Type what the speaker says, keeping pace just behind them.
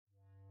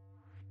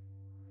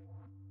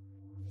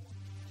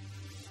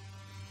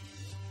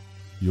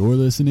You're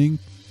listening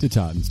to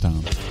Titans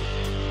Time.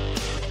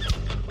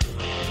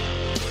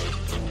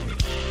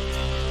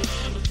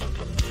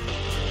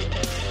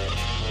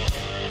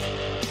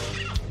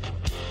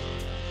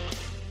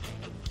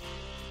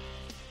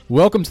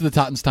 Welcome to the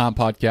Titans Time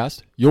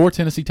Podcast, your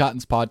Tennessee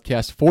Titans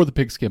podcast for the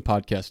Pigskin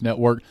Podcast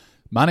Network.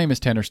 My name is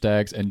Tanner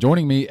Staggs, and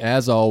joining me,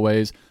 as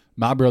always,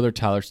 my brother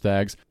Tyler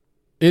Staggs.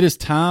 It is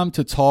time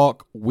to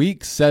talk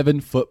Week 7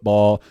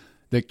 football.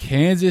 The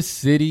Kansas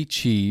City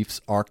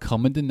Chiefs are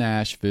coming to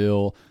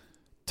Nashville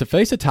to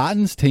face a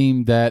Titans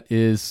team that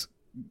is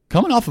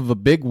coming off of a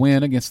big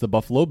win against the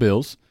Buffalo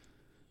Bills,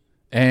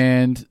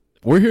 and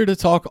we're here to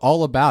talk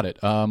all about it.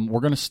 We're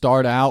going to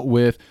start out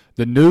with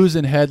the news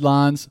and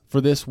headlines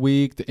for this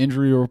week, the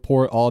injury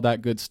report, all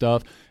that good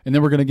stuff. And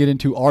then we're going to get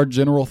into our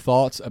general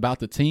thoughts about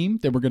the team.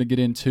 Then we're going to get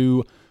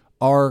into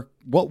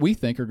what we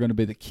think are going to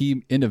be the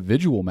key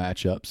individual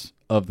matchups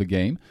of the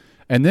game.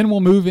 And then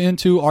we'll move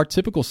into our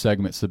typical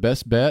segments, the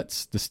best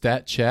bets, the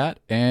stat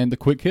chat, and the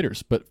quick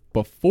hitters. But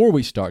before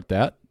we start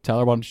that,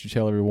 Tyler, why don't you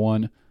tell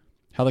everyone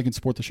how they can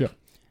support the show?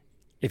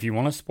 If you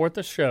want to support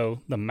the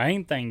show, the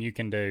main thing you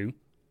can do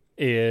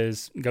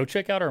is go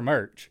check out our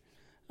merch.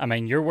 I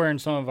mean, you're wearing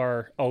some of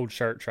our old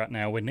shirts right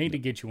now. We need to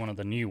get you one of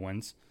the new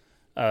ones.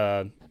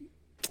 And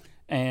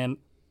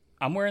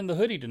I'm wearing the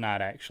hoodie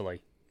tonight,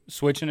 actually.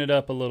 Switching it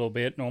up a little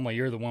bit. Normally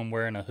you're the one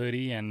wearing a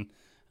hoodie, and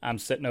I'm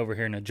sitting over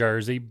here in a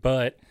jersey.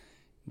 But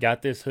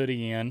got this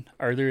hoodie in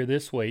earlier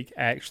this week,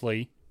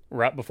 actually,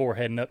 right before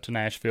heading up to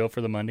Nashville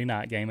for the Monday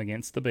night game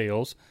against the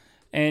Bills.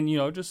 And,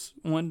 just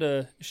wanted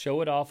to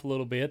show it off a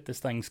little bit. This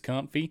thing's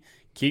comfy,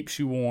 keeps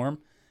you warm.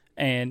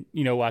 And,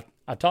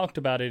 I talked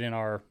about it in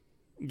our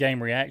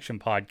game reaction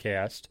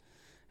podcast,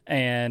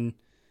 and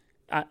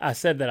I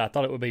said that I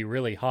thought it would be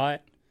really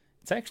hot.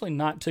 It's actually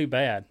not too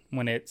bad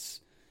when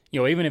it's,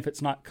 even if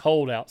it's not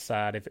cold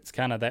outside, if it's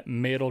kind of that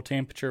middle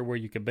temperature where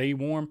you could be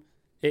warm,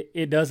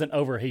 it doesn't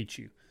overheat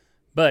you.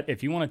 But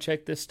if you want to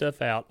check this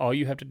stuff out, all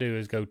you have to do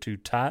is go to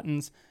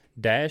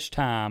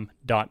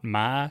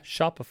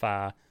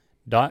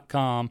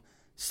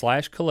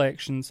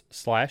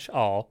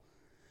titans-time.myshopify.com/collections/all.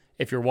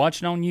 If you're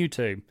watching on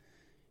YouTube,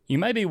 you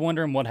may be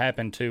wondering what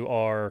happened to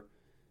our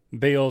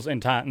Bills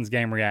and Titans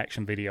game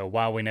reaction video,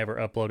 why we never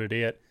uploaded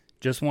it.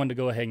 Just wanted to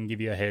go ahead and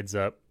give you a heads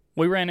up.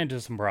 We ran into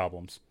some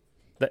problems.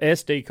 The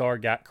SD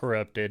card got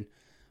corrupted.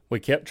 We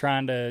kept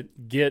trying to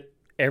get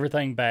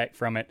everything back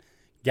from it.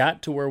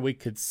 Got to where we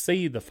could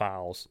see the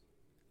files,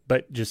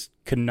 but just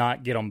could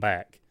not get them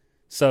back.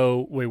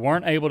 So we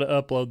weren't able to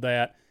upload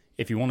that.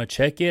 If you want to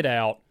check it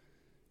out,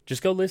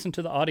 just go listen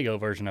to the audio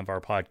version of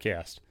our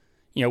podcast.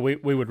 We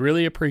would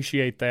really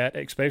appreciate that,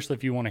 especially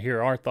if you want to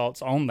hear our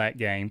thoughts on that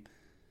game.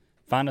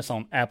 Find us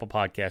on Apple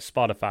Podcasts,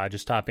 Spotify.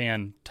 Just type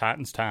in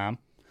Titans Time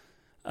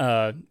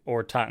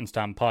or Titans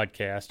Time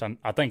Podcast.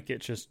 I think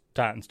it's just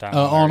Titans Time.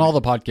 On all the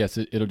podcasts,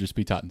 it'll just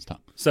be Titans Time.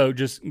 So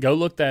just go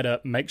look that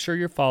up. Make sure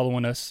you're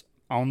following us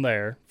on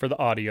there for the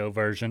audio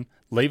version.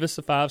 Leave us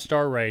a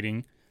 5-star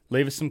rating.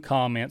 Leave us some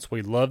comments.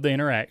 We love the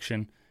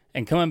interaction.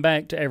 And coming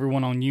back to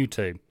everyone on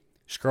YouTube,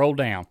 scroll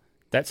down.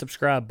 That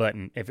subscribe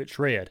button, if it's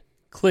red,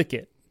 click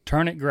it,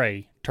 turn it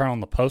gray, turn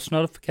on the post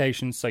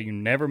notifications so you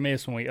never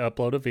miss when we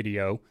upload a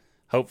video.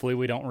 Hopefully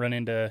we don't run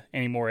into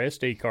any more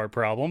SD card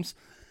problems.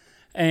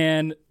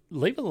 And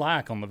leave a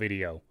like on the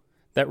video.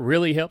 That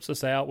really helps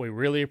us out. We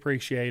really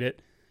appreciate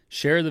it.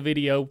 Share the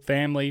video,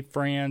 family,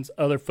 friends,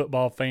 other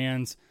football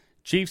fans,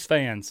 Chiefs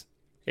fans.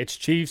 It's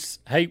Chiefs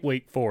Hate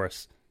Week for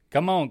us.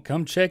 Come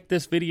check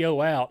this video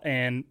out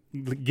and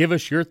give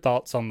us your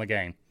thoughts on the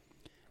game.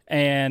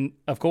 And,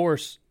 of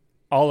course,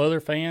 all other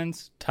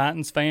fans,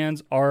 Titans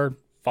fans, our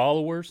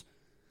followers,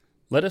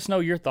 let us know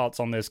your thoughts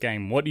on this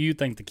game. What do you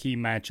think the key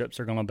matchups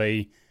are going to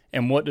be,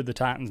 and what do the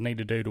Titans need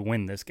to do to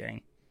win this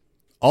game?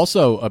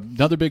 Also,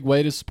 another big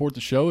way to support the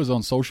show is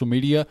on social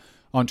media.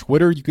 On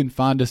Twitter, you can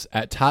find us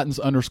at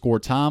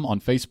Titans_time. On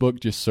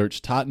Facebook, just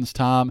search Titans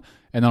Time.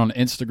 And then on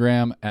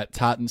Instagram at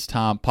Titans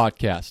Time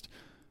Podcast.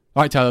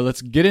 All right, Tyler,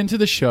 let's get into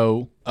the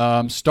show.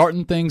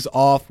 Starting things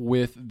off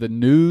with the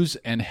news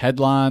and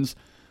headlines.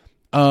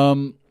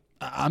 It's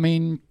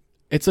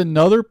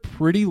another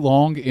pretty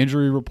long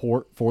injury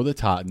report for the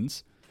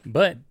Titans.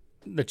 But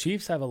the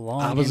Chiefs have a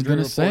long injury report. I was going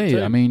to say,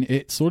 too.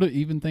 It sort of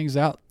evens things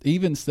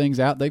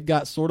out. They've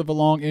got sort of a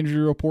long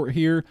injury report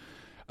here.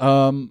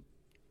 Talk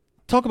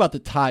about the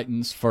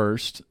Titans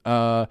first.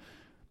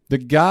 The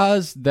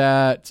guys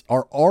that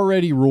are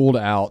already ruled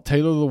out,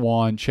 Taylor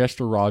Lewan,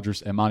 Chester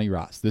Rogers, and Monty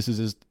Rice. This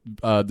is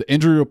the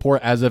injury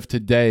report as of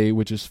today,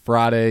 which is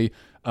Friday,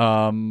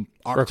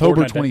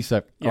 October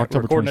 27th. Yeah,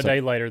 October recording 27th. A day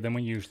later than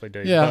we usually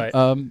do. Yeah,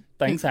 but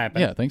things happen.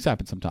 Yeah, things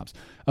happen sometimes.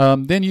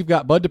 Then you've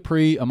got Bud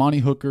Dupree, Amani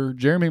Hooker,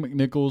 Jeremy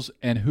McNichols,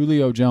 and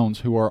Julio Jones,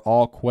 who are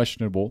all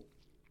questionable.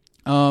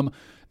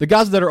 The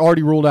guys that are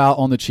already ruled out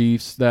on the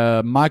Chiefs,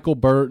 Michael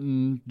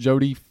Burton,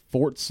 Jody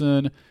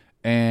Fortson,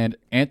 and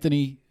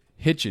Anthony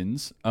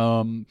Hitchens.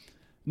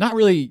 Not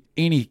really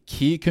any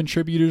key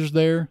contributors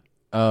there,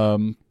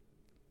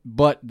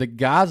 but the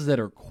guys that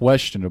are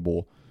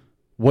questionable,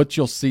 what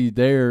you'll see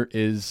there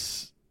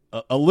is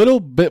a little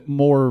bit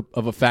more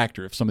of a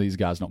factor if some of these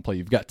guys don't play.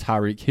 You've got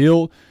Tyreek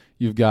Hill.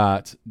 You've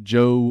got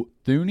Joe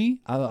Thuney.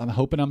 I'm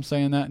hoping I'm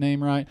saying that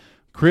name right.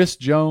 Chris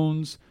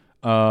Jones,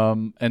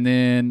 and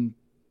then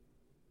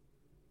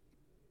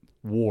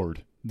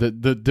Ward. The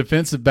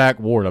defensive back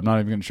Ward. I'm not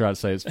even going to try to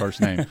say his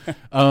first name.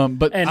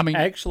 But And I mean,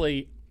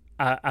 actually,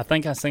 I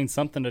think I seen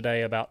something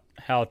today about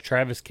how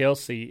Travis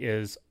Kelce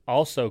is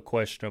also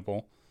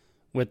questionable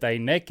with a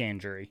neck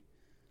injury.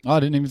 I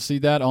didn't even see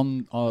that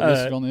on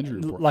listed on the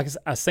injury report. Like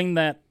I seen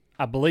that,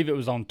 I believe it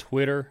was on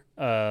Twitter.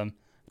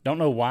 Don't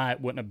know why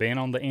it wouldn't have been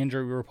on the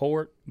injury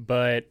report,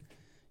 but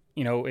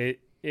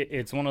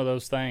it's one of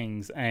those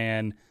things.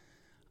 And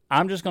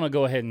I'm just going to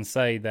go ahead and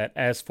say that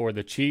as for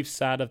the Chiefs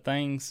side of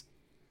things,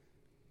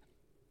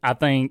 I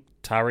think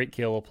Tyreek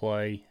Hill will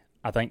play.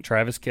 I think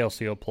Travis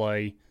Kelce will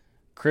play.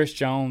 Chris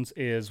Jones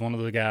is one of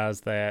the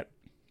guys that,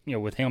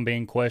 with him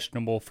being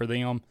questionable for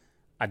them,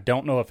 I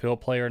don't know if he'll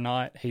play or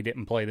not. He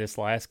didn't play this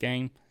last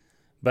game.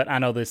 But I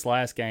know this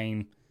last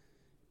game,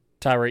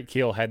 Tyreek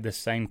Hill had this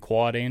same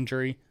quad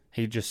injury.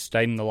 He just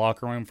stayed in the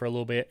locker room for a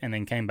little bit and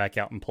then came back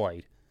out and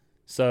played.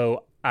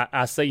 So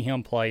I see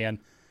him playing.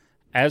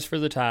 As for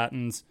the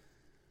Titans,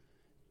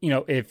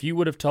 if you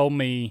would have told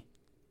me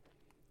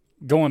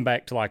going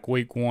back to like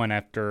week 1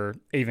 after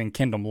even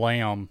Kendall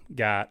Lamb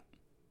got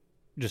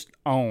just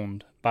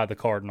owned by the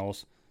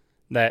Cardinals,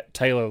 that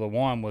Taylor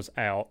Lewan was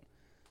out,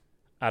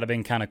 I'd have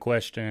been kind of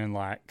questioning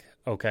like,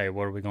 okay,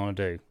 what are we going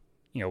to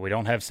do? We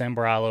don't have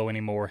Sambrailo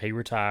anymore. He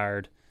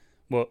retired.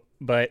 Well,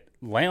 but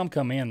Lamb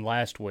come in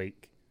last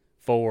week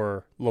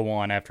for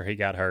Lewan after he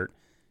got hurt,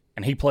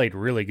 and he played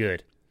really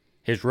good.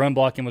 His run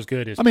blocking was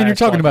good. You're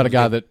talking about a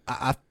guy that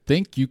I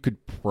think you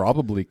could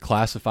probably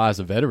classify as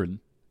a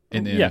veteran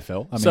in the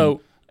NFL.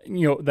 So,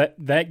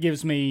 that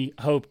gives me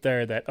hope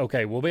there that,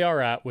 okay, we'll be all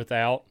right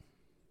without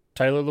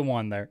Taylor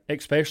Lewan there,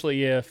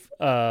 especially if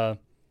I'm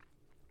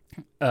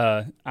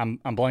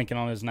blanking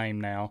on his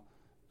name now,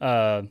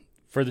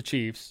 for the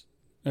Chiefs,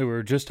 who we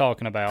were just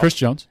talking about. Chris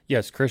Jones.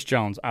 Yes, Chris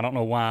Jones. I don't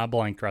know why I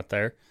blanked right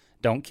there.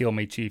 Don't kill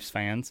me, Chiefs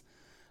fans.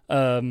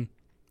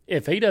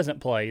 If he doesn't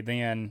play,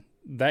 then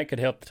that could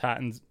help the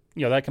Titans.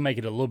 That can make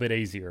it a little bit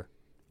easier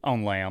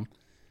on Lamb.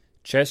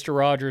 Chester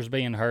Rogers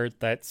being hurt,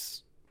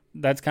 that's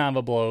kind of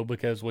a blow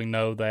because we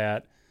know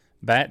that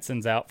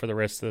Batson's out for the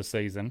rest of the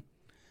season.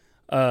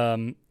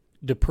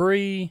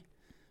 Dupree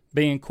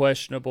being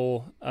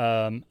questionable,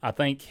 I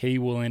think he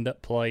will end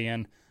up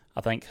playing.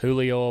 I think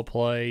Julio will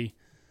play.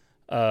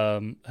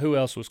 Who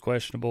else was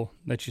questionable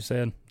that you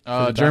said?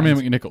 Jeremy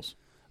McNichols.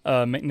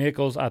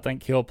 McNichols, I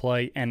think he'll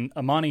play. And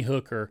Amani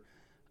Hooker,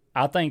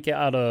 I think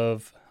out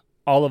of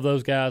all of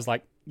those guys,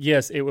 like,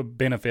 yes, it would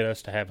benefit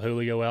us to have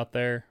Julio out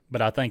there,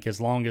 but I think as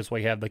long as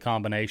we have the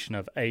combination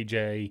of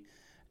AJ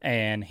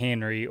and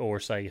Henry, or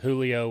say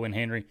Julio and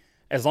Henry,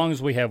 as long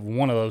as we have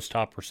one of those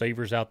top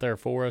receivers out there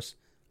for us,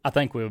 I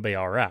think we would be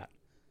all right.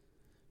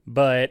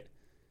 But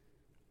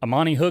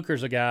Amani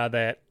Hooker's a guy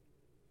that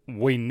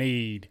we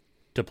need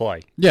to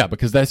play. Yeah,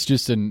 because that's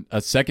just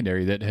a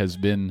secondary that has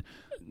been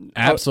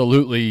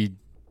absolutely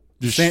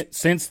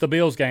since the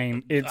Bills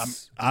game.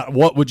 It's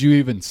what would you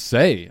even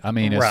say?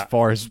 Right. As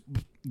far as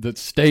the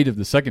state of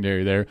the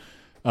secondary there,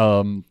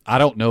 I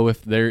don't know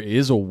if there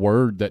is a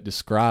word that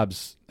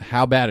describes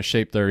how bad a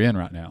shape they're in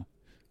right now.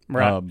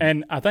 Right,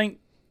 and I think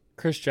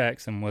Chris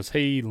Jackson, was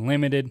he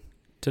limited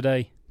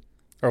today,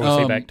 or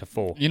was he back to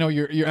full?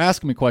 You're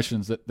asking me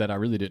questions that I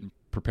really didn't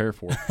prepare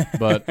for,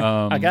 but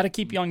I got to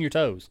keep you on your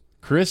toes.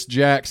 Chris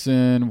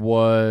Jackson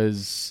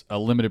was a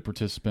limited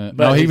participant.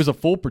 But no, he was a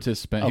full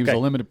participant. Okay. He was a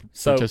limited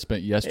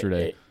participant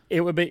yesterday.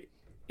 It would be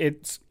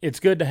it's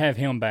good to have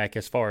him back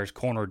as far as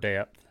corner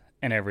depth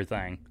and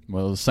everything.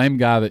 Well, the same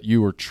guy that you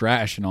were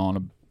trashing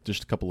on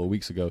just a couple of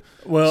weeks ago.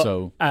 Well,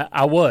 so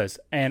I was,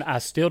 and I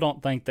still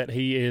don't think that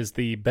he is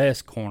the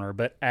best corner.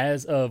 But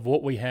as of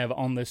what we have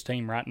on this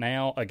team right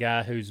now, a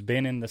guy who's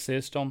been in the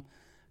system,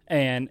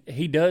 and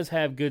he does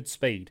have good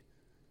speed.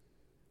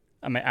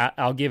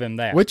 I'll give him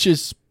that. Which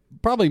is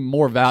probably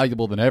more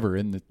valuable than ever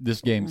in this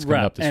game that's coming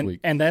up this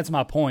week. And that's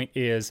my point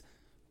is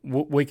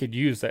we could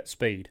use that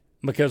speed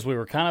because we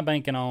were kind of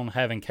banking on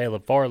having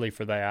Caleb Farley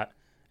for that.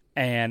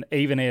 And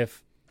even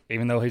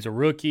though he's a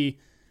rookie,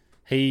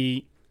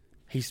 he's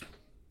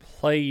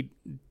played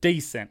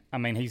decent.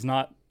 It's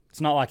not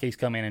like he's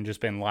come in and just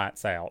been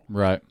lights out.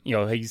 Right.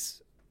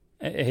 He's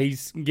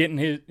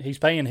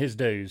paying his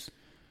dues,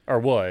 or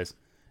was.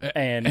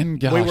 And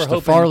gosh, we were hoping,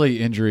 the Farley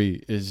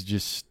injury is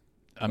just,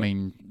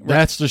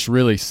 that's just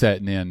really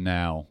setting in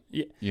now.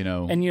 Yeah.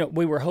 And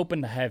we were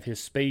hoping to have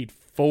his speed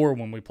for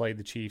when we played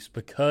the Chiefs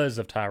because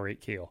of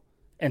Tyreek Hill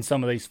and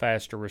some of these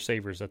faster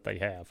receivers that they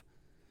have.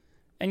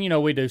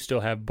 And we do still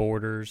have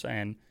Borders,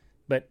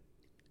 but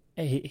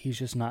he's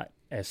just not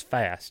as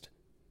fast.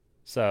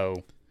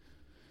 So,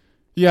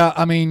 yeah,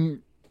 I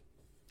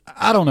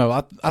don't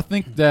know. I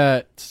think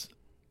that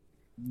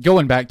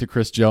going back to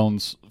Chris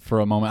Jones for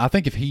a moment, I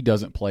think if he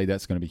doesn't play,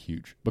 that's going to be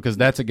huge because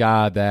that's a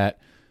guy that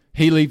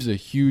he leaves a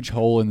huge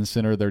hole in the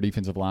center of their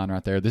defensive line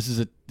right there. This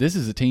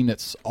is a team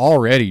that's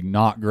already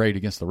not great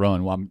against the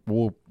run.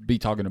 We'll be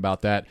talking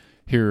about that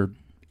here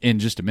in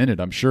just a minute,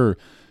 I'm sure.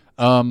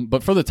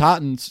 But for the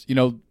Titans,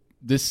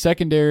 this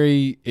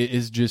secondary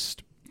is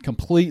just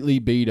completely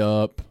beat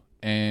up,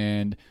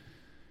 and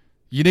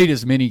you need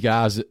as many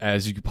guys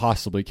as you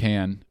possibly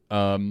can,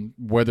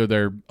 whether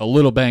they're a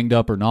little banged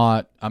up or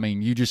not. I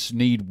mean, you just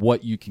need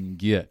what you can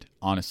get,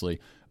 honestly,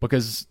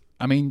 because,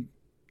 I mean,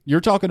 you're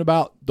talking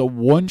about the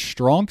one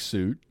strong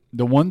suit,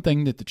 the one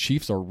thing that the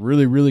Chiefs are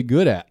really, really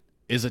good at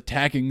is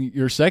attacking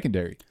your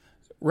secondary.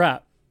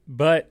 Right.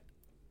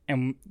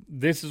 And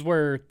this is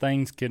where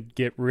things could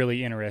get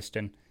really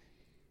interesting.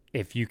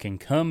 If you can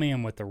come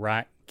in with the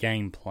right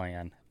game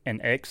plan and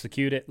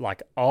execute it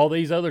like all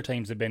these other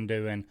teams have been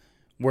doing,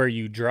 where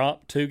you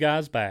drop 2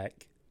 guys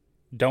back,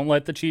 don't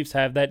let the Chiefs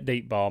have that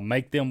deep ball,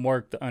 make them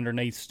work the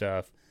underneath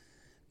stuff,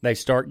 they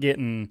start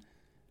getting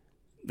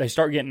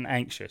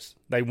anxious.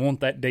 They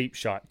want that deep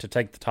shot to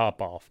take the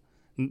top off.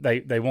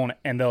 They want it,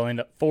 and they'll end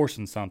up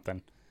forcing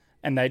something.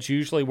 And that's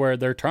usually where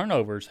their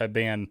turnovers have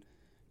been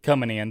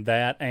coming in.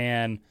 That,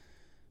 and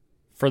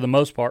for the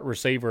most part,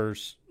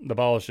 receivers, the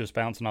ball is just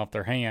bouncing off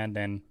their hand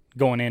and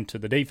going into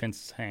the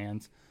defense's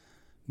hands.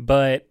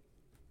 But,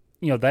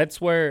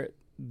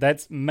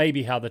 that's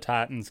maybe how the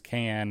Titans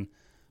can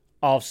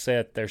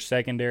offset their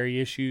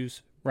secondary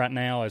issues right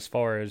now, as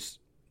far as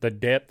the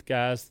depth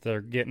guys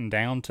they're getting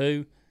down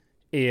to,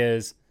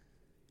 is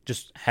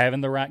just having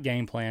the right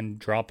game plan,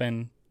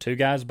 dropping 2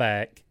 guys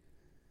back,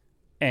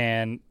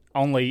 and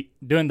only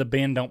doing the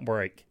bend, don't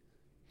break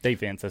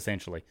defense,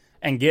 essentially,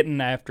 and getting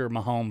after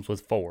Mahomes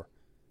with 4.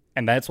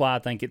 And that's why I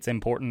think it's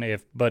important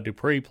if Bud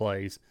Dupree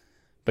plays,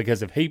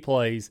 because if he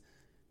plays,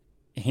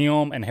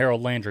 him and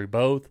Harold Landry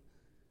both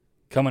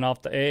coming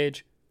off the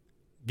edge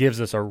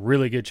gives us a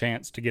really good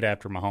chance to get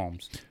after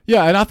Mahomes.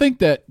 Yeah, and I think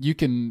that you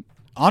can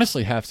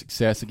honestly have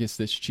success against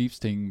this Chiefs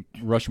team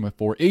rushing with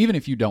 4, even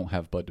if you don't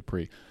have Bud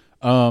Dupree.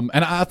 And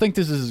I think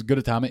this is as good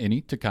a time as any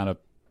to kind of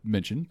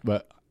mention,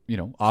 but,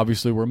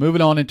 obviously we're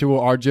moving on into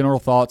our general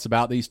thoughts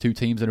about these two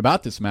teams and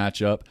about this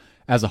matchup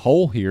as a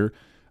whole here.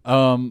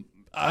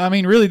 I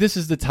mean, really, this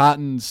is the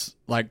Titans,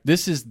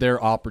 this is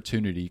their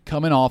opportunity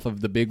coming off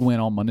of the big win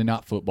on Monday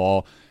Night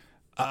Football.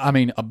 I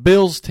mean, a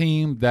Bills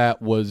team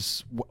that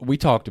was, we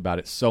talked about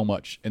it so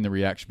much in the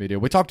reaction video.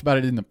 We talked about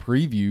it in the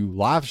preview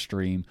live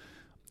stream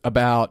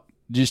about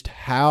just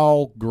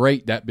how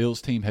great that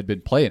Bills team had been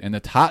playing. And the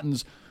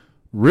Titans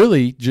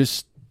really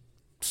just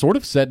sort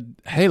of said,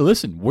 hey,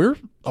 listen, we're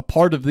a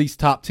part of these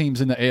top teams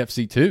in the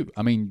AFC too.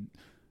 I mean,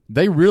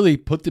 they really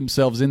put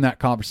themselves in that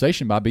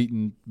conversation by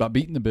beating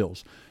the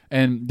Bills.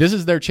 And this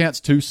is their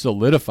chance to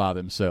solidify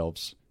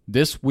themselves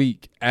this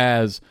week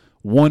as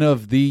one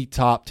of the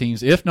top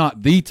teams, if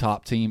not the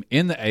top team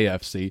in the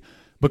AFC,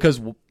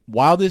 because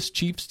while this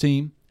Chiefs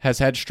team has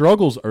had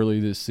struggles early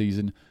this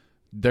season,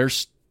 by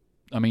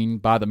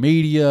the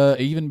media,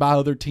 even by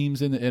other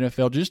teams in the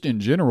NFL, just in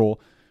general,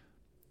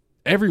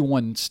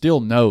 everyone still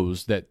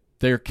knows that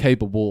they're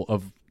capable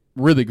of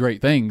really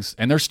great things,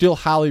 and they're still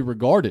highly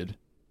regarded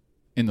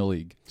in the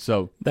league.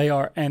 So they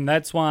are, and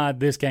that's why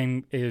this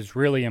game is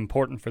really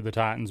important for the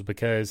Titans,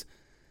 because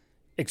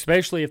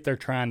especially if they're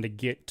trying to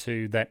get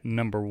to that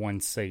number 1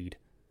 seed.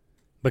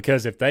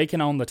 Because if they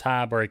can own the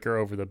tiebreaker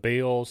over the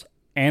Bills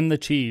and the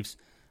Chiefs,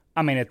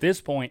 I mean, at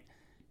this point,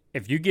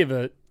 if you give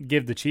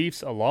the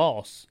Chiefs a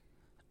loss,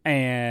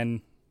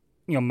 and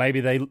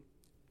maybe they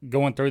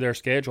going through their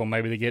schedule,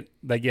 maybe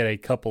they get a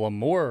couple of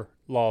more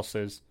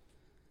losses,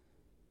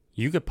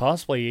 you could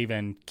possibly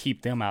even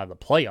keep them out of the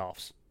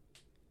playoffs,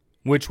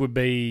 which would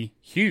be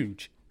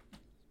huge.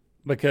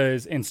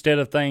 Because instead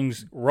of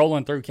things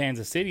rolling through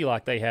Kansas City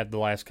like they had the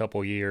last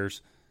couple of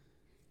years,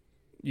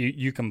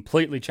 you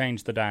completely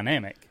change the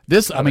dynamic.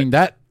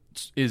 That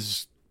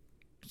is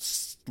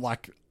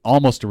like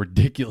almost a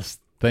ridiculous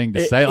thing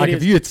to say.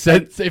 If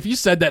you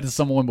said that to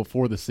someone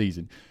before the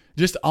season,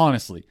 just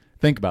honestly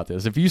think about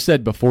this. If you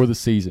said before the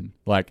season,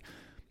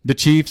 the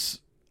Chiefs,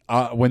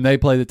 when they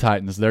play the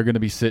Titans, they're going to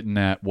be sitting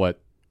at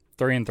what?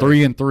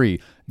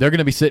 3-3. They're going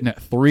to be sitting at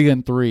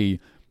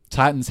 3-3.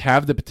 Titans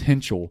have the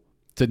potential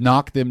to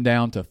knock them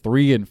down to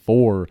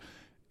 3-4,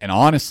 and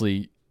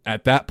honestly,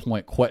 at that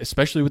point,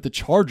 especially with the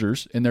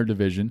Chargers in their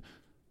division,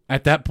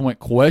 at that point,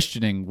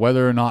 questioning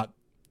whether or not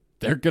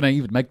they're going to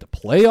even make the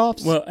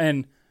playoffs. Well,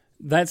 and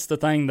that's the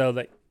thing though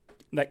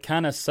that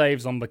kind of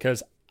saves them,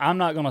 because I'm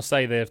not going to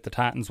say that if the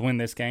Titans win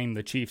this game,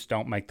 the Chiefs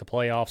don't make the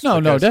playoffs.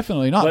 No,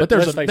 definitely not. But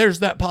there's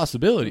that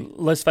possibility.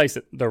 Let's face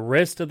it, the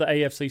rest of the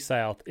AFC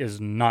South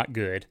is not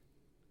good.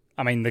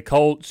 I mean, the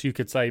Colts, you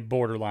could say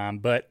borderline,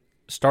 but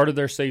started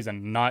their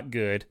season not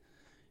good.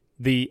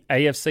 The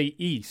AFC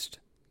East,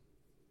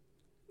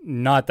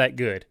 not that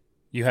good.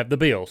 You have the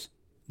Bills.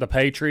 The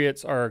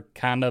Patriots are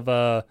kind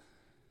of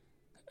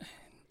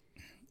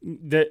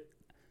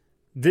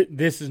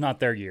this is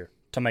not their year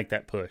to make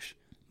that push.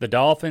 The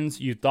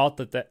Dolphins, you thought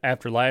that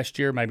after last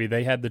year, maybe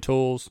they had the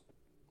tools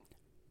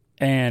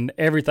and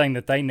everything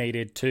that they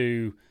needed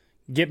to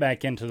get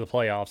back into the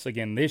playoffs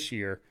again this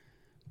year.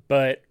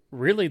 But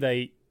really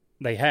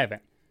they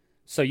haven't.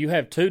 So you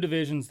have two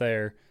divisions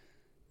there.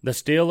 The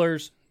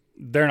Steelers,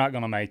 they're not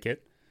going to make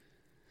it.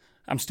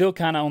 I'm still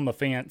kind of on the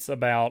fence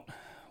about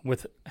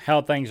with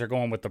how things are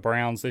going with the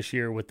Browns this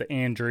year with the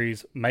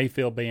injuries,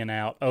 Mayfield being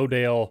out,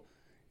 Odell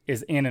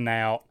is in and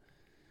out.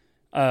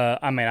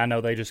 I know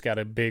they just got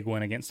a big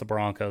win against the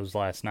Broncos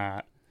last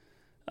night.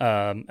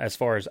 As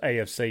far as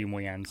AFC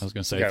wins, I was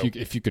going to say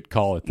if you could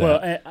call it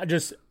that. Well,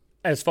 just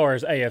as far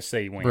as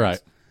AFC wins,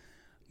 right?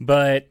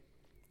 But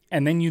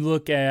and then you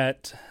look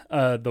at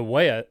the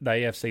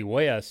AFC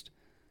West.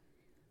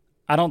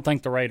 I don't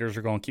think the Raiders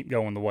are going to keep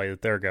going the way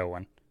that they're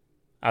going.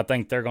 I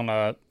think they're going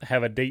to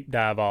have a deep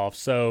dive off.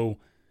 So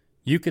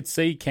you could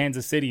see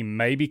Kansas City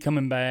maybe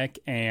coming back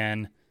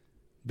and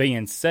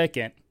being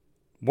second,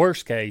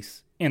 worst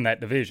case, in that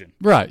division.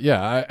 Right,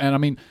 yeah.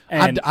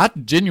 I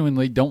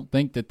genuinely don't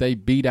think that they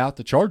beat out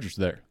the Chargers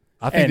there.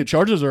 I think the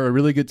Chargers are a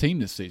really good team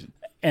this season.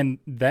 And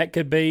that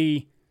could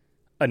be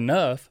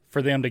enough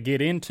for them to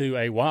get into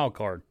a wild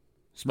card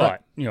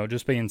spot, right.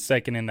 Just being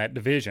second in that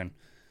division.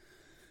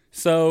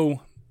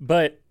 So,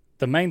 but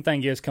the main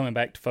thing is coming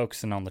back to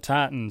focusing on the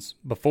Titans.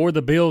 Before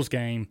the Bills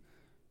game,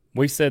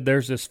 we said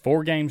there's this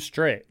 4-game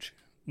stretch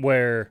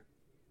where,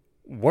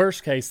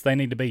 worst case, they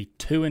need to be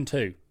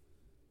 2-2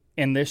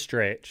 in this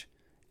stretch.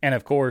 And,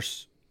 of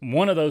course,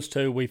 one of those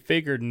two we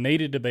figured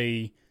needed to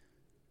be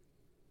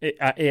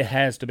it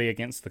has to be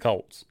against the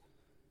Colts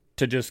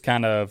to just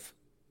kind of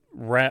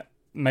wrap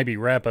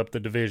up the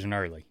division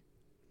early.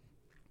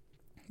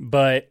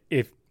 But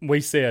if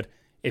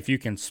you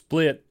can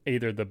split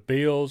either the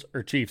Bills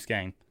or Chiefs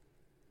game,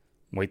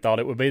 we thought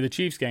it would be the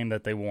Chiefs game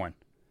that they won.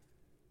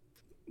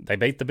 They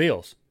beat the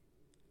Bills.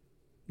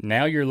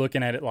 Now you're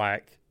looking at it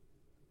like,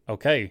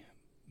 okay,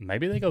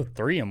 maybe they go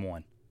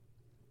 3-1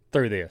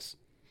 through this.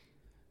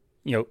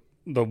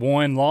 The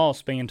one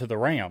loss being to the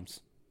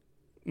Rams.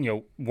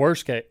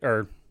 Worst case,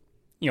 or,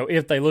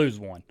 if they lose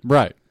one.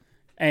 Right.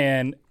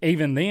 And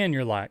even then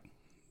you're like,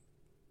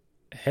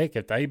 heck,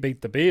 if they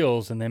beat the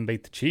Bills and then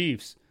beat the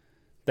Chiefs,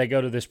 they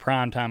go to this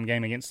primetime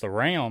game against the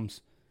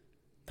Rams,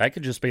 that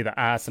could just be the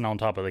icing on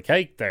top of the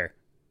cake there.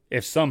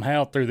 If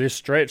somehow through this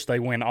stretch they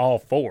win all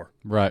 4.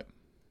 Right.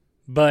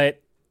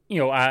 But,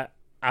 I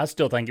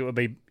still think it would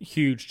be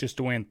huge just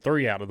to win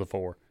 3 out of the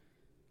 4.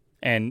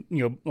 And,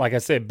 like I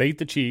said, beat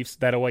the Chiefs.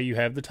 That way you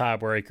have the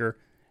tiebreaker,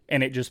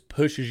 and it just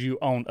pushes you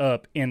on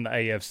up in the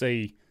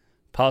AFC,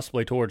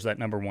 possibly towards that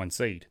number 1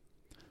 seed.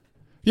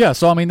 Yeah,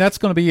 so, that's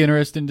going to be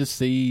interesting to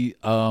see.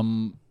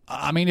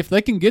 If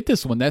they can get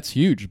this one, that's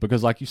huge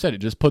because, like you said, it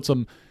just puts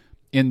them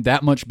in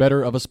that much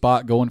better of a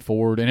spot going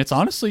forward. And it's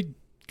honestly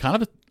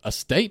kind of a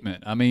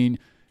statement.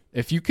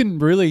 If you can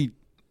really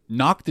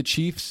knock the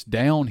Chiefs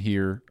down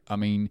here,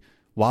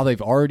 while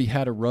they've already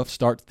had a rough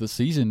start to the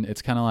season,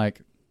 it's kind of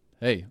like,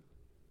 hey,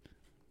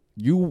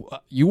 you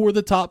were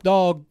the top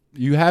dog.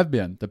 You have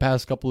been the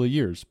past couple of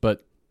years.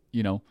 But,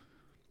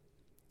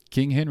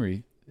 King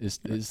Henry is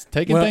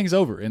taking things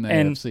over in the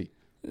AFC.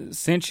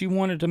 Since you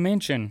wanted to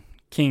mention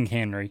King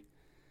Henry,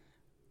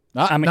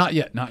 not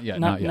yet.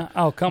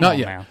 Oh, come not on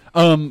yet.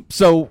 now.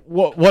 So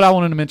what I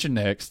wanted to mention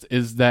next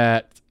is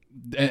that,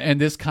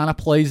 and this kind of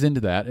plays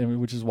into that,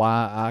 which is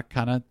why I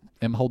kind of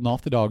am holding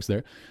off the dogs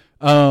there.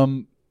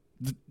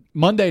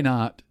 Monday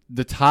night,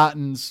 the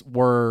Titans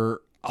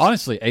were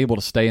honestly able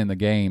to stay in the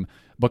game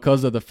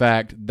because of the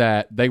fact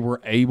that they were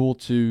able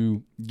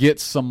to get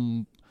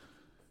some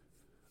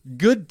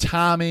good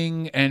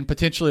timing and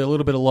potentially a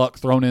little bit of luck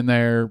thrown in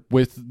there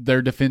with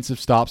their defensive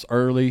stops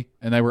early,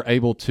 and they were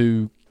able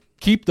to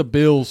keep the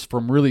Bills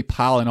from really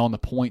piling on the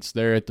points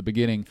there at the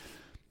beginning.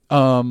 They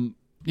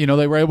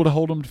were able to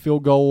hold them to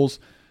field goals.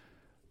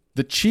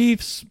 The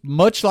Chiefs,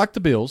 much like the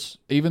Bills,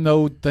 even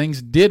though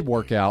things did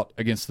work out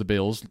against the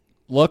Bills,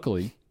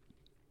 luckily,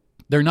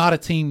 they're not a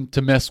team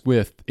to mess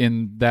with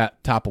in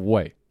that type of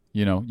way.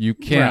 You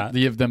can't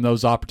give them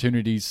those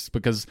opportunities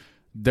because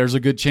there's a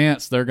good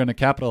chance they're going to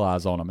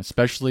capitalize on them,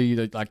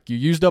 especially like you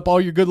used up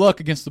all your good luck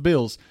against the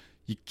Bills.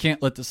 You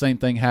can't let the same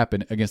thing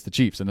happen against the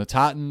Chiefs. And the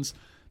Titans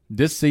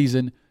this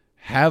season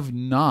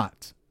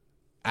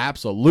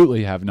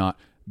absolutely have not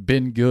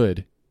been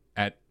good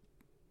at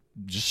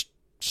just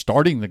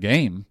starting the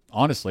game,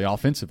 honestly,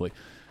 offensively.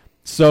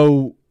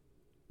 So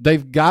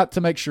they've got to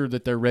make sure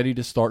that they're ready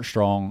to start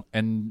strong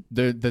and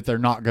that they're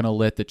not going to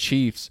let the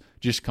Chiefs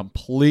just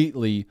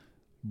completely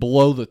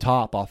blow the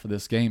top off of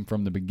this game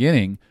from the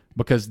beginning,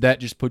 because that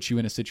just puts you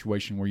in a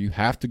situation where you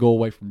have to go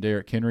away from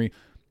Derrick Henry,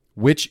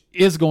 which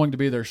is going to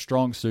be their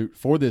strong suit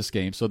for this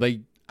game. So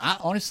I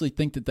honestly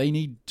think that they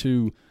need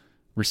to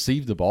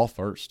receive the ball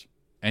first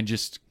and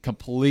just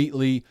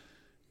completely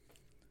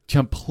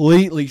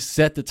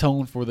set the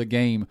tone for the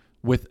game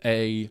with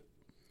a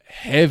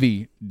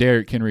heavy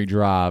Derrick Henry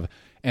drive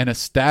and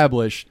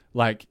establish,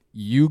 like,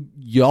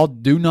 y'all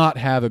do not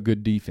have a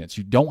good defense.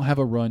 You don't have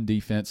a run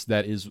defense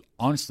that is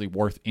honestly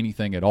worth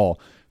anything at all,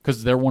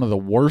 because they're one of the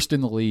worst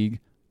in the league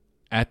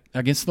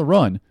against the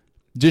run.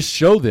 Just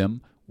show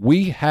them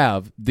we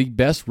have the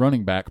best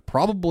running back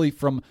probably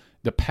from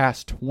the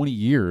past 20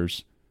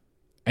 years,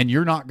 and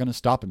you're not going to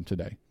stop him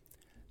today.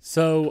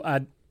 So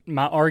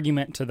my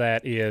argument to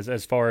that is,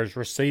 as far as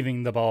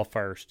receiving the ball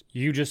first,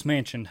 you just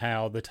mentioned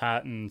how the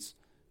Titans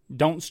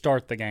don't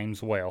start the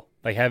games well.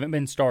 They haven't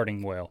been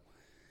starting well.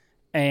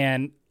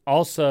 And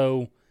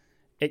also,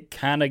 it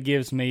kind of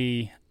gives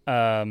me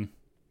flashbacks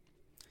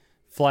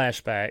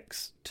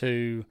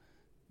to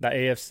the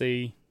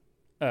AFC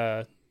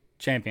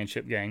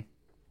championship game.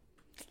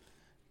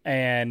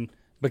 And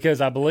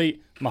because I believe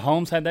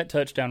Mahomes had that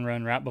touchdown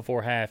run right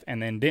before half,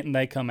 and then didn't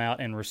they come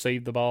out and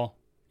receive the ball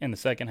in the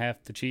second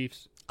half, the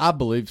Chiefs? I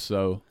believe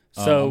so.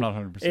 So I'm not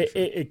 100% sure.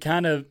 It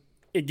kind of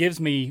gives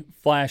me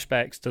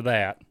flashbacks to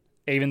that,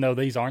 even though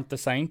these aren't the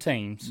same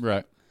teams.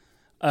 Right.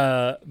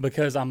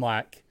 Because I'm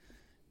like,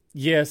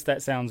 yes,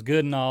 that sounds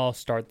good and all,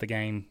 start the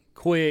game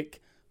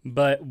quick,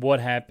 but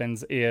what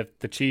happens if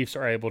the Chiefs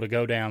are able to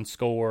go down,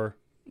 score,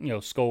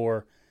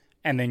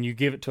 and then you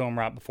give it to them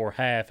right before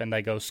half and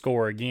they go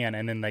score again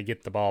and then they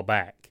get the ball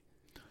back?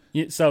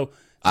 So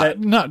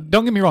no,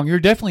 don't get me wrong. You're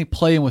definitely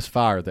playing with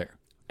fire there.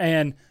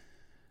 And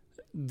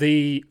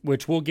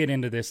which we'll get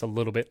into this a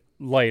little bit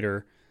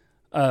later.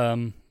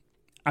 I'm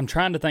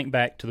trying to think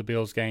back to the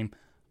Bills game.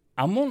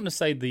 I'm wanting to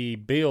say the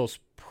Bills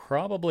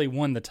probably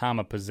won the time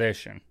of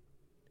possession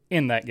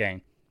in that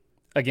game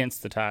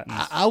against the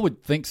Titans. I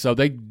would think so.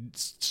 They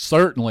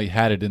certainly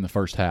had it in the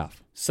first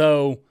half.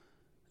 So,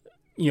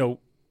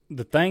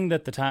 the thing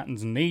that the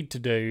Titans need to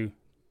do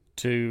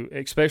to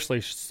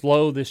especially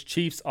slow this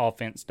Chiefs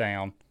offense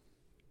down,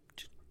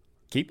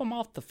 keep them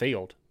off the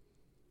field.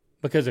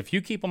 Because if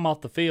you keep them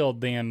off the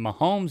field, then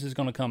Mahomes is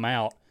going to come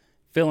out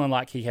feeling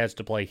like he has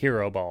to play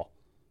hero ball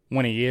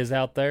when he is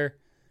out there.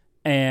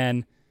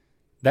 And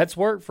that's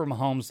worked for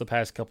Mahomes the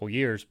past couple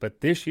years.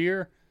 But this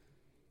year,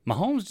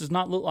 Mahomes does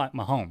not look like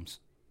Mahomes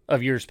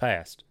of years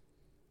past.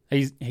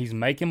 He's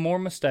making more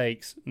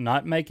mistakes,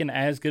 not making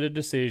as good of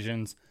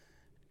decisions,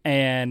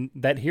 and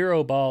that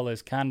hero ball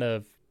is kind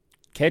of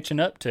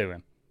catching up to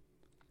him.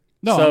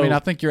 No, I mean, I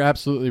think you're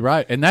absolutely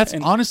right. And that's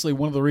honestly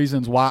one of the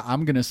reasons why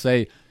I'm going to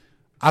say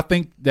I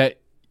think that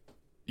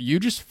you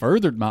just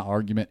furthered my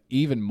argument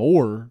even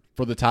more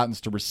for the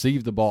Titans to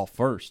receive the ball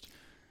first.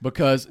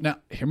 Because, now,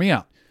 hear me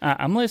out.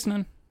 I'm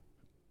listening.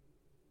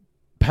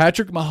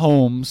 Patrick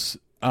Mahomes,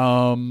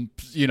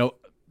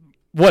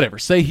 whatever.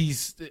 Say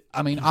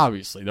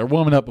obviously, they're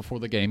warming up before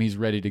the game. He's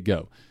ready to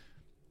go.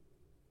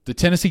 The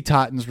Tennessee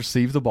Titans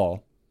receive the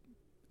ball,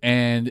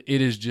 and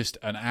it is just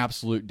an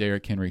absolute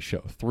Derrick Henry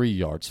show. 3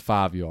 yards,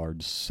 5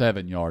 yards,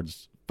 7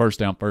 yards, first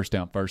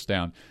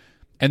down.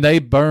 And they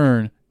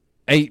burn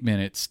 8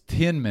 minutes,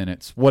 10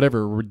 minutes,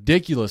 whatever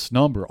ridiculous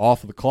number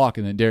off of the clock,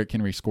 and then Derrick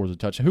Henry scores a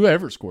touchdown.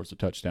 Whoever scores a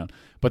touchdown.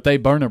 But they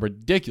burn a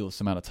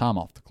ridiculous amount of time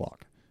off the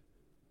clock.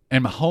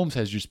 And Mahomes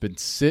has just been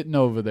sitting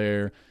over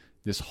there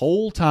this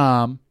whole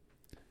time.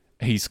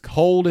 He's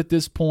cold at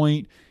this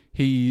point.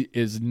 He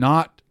is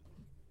not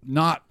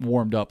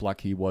warmed up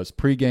like he was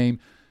pregame.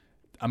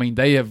 I mean,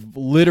 they have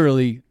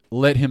literally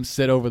let him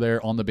sit over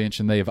there on the bench,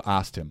 and they have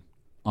iced him,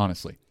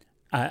 honestly.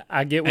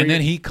 I get where and then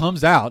he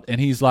comes out,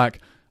 and he's like,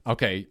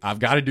 okay, I've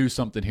got to do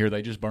something here.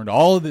 They just burned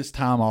all of this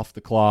time off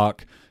the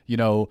clock.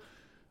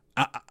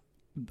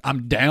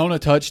 I'm down a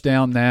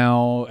touchdown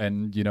now,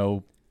 and,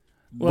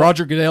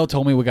 Roger Goodell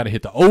told me we got to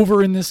hit the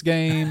over in this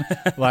game,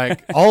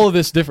 like all of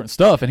this different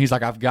stuff. And he's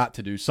like, I've got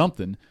to do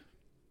something.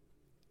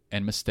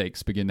 And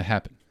mistakes begin to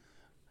happen.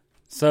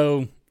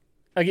 So,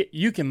 again,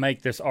 you can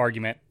make this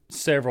argument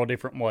several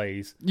different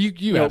ways.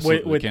 You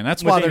absolutely can.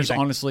 That's why there's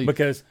honestly...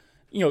 Because,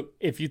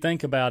 if you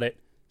think about it,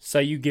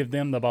 say you give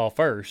them the ball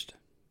first,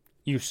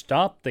 you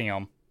stop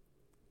them,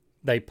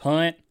 they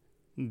punt,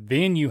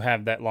 then you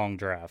have that long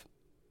drive.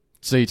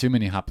 See, too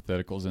many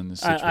hypotheticals in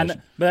this situation. I know,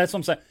 but that's what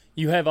I'm saying.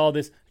 You have all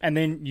this, and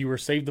then you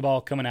receive the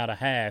ball coming out of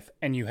half,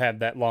 and you have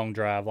that long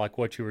drive like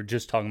what you were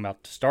just talking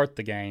about to start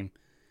the game.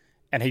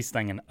 And he's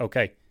thinking,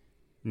 okay,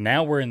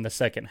 now we're in the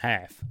second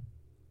half.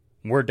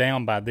 We're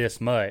down by this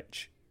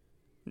much.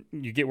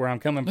 You get where I'm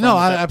coming from? No,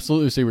 I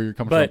absolutely see where you're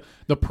coming from.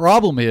 The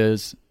problem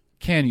is,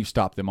 can you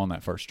stop them on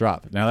that first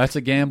drive? Now, that's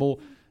a gamble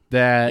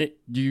that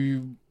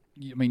you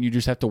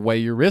just have to weigh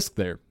your risk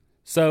there.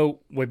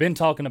 So, we've been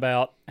talking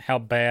about how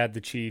bad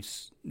the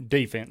Chiefs'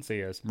 defense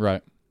is.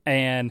 Right.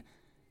 And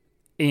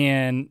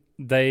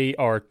they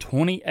are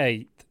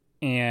 28th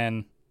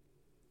in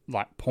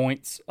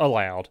points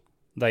allowed.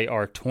 They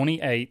are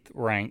 28th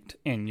ranked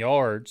in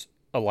yards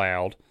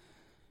allowed.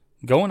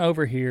 Going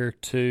over here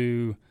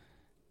to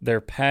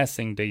their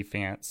passing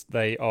defense,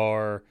 they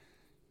are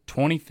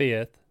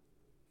 25th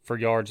for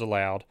yards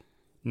allowed,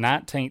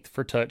 19th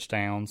for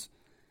touchdowns,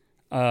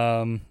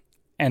 and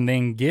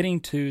then getting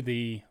to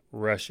the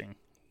rushing,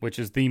 which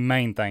is the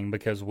main thing,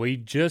 because we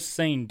just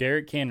seen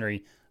Derrick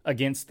Henry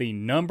against the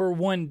number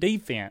one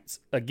defense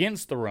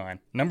against the run,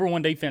 number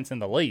one defense in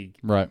the league,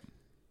 right,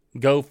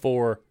 go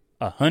for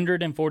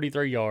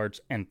 143 yards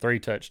and 3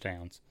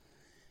 touchdowns.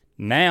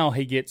 Now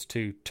he gets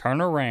to turn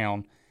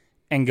around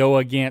and go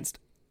against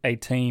a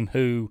team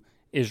who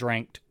is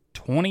ranked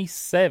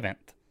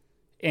 27th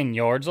in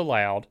yards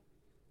allowed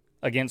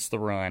against the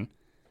run,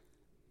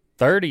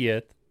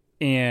 30th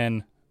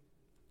in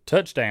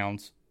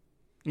touchdowns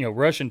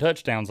rushing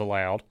touchdowns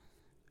allowed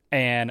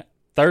and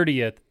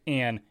 30th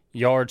in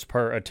yards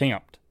per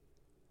attempt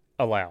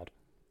allowed.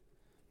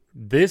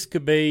 This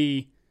could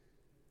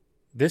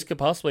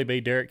possibly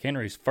be Derrick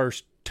Henry's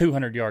first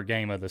 200-yard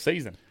game of the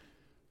season.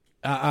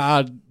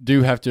 I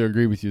do have to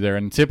agree with you there.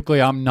 And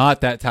typically I'm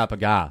not that type of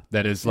guy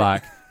that is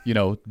like,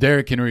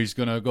 Derrick Henry's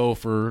going to go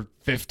for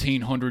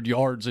 1,500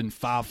 yards and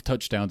 5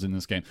 touchdowns in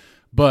this game.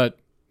 But,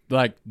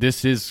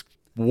 this is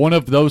one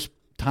of those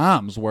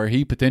times where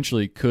he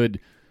potentially could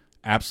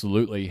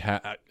absolutely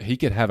he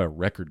could have a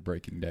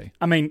record-breaking day.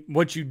 I mean,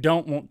 what you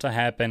don't want to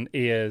happen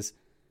is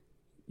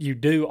you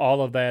do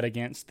all of that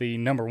against the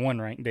number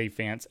 1 ranked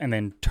defense and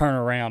then turn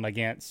around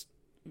against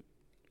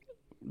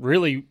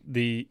really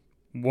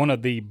one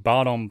of the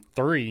bottom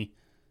 3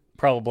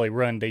 probably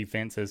run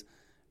defenses,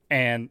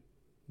 and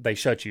they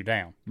shut you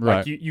down.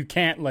 Right. You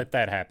can't let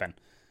that happen,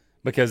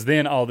 because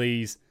then all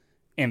these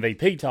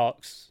MVP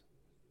talks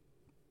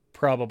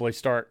probably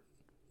start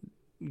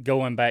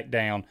going back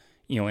down.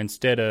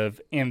 Instead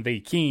of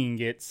MV King,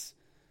 it's,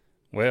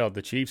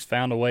 the Chiefs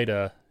found a way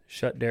to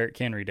shut Derrick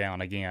Henry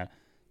down again.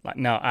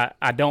 No,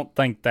 I don't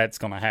think that's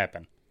going to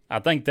happen. I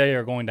think they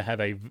are going to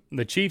have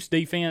the Chiefs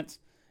defense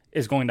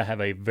is going to have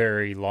a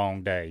very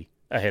long day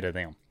ahead of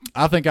them.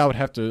 I think I would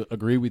have to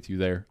agree with you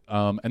there.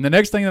 And the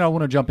next thing that I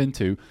want to jump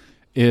into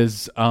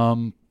is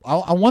I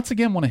once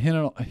again want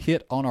to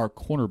hit on our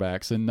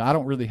cornerbacks, and I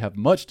don't really have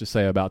much to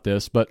say about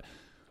this, but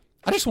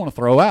I just want to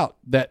throw out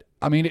that,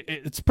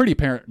 it's pretty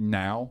apparent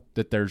now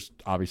that there's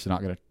obviously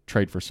not going to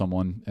trade for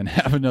someone and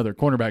have another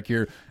cornerback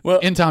here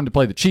in time to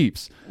play the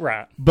Chiefs.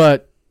 Right.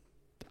 But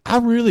I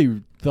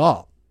really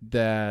thought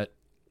that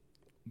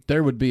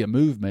there would be a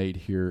move made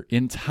here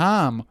in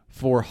time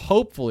for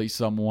hopefully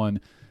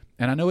someone,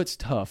 and I know it's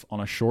tough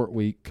on a short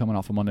week coming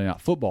off of Monday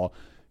Night Football,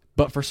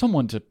 but for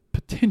someone to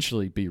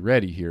potentially be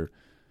ready here.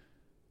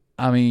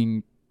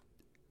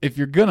 If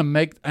you're going to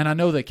make, and I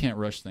know they can't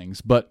rush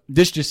things, but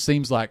this just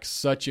seems like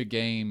such a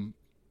game.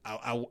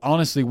 I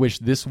honestly wish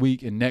this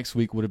week and next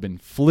week would have been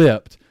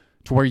flipped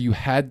to where you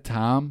had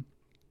time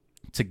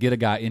to get a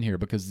guy in here,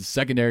 because the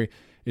secondary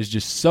is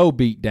just so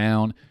beat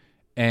down,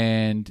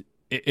 and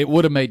it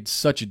would have made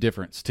such a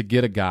difference to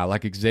get a guy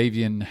like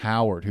Xavier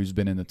Howard, who's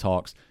been in the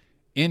talks,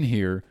 in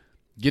here,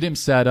 get him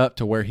set up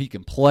to where he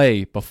can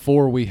play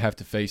before we have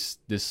to face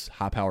this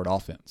high-powered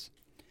offense.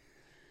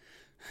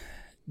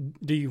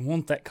 Do you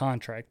want that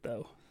contract,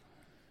 though?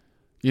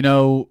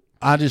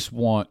 I just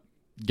want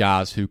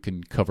guys who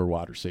can cover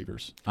wide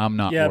receivers. I'm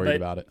not worried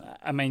about it.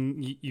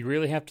 You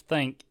really have to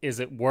think, is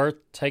it worth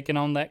taking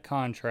on that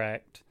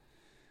contract?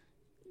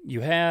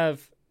 You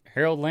have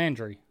Harold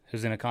Landry,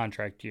 who's in a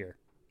contract year.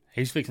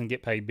 He's fixing to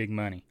get paid big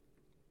money.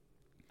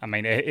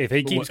 If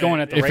he keeps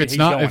going at the rate he's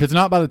going. If it's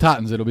not by the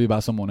Titans, it'll be by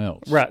someone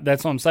else. Right,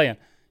 that's what I'm saying.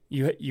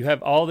 You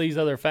have all these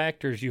other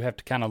factors you have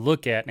to kind of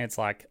look at, and it's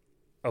like,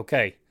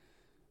 okay,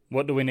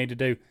 what do we need to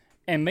do?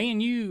 And me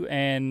and you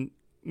and,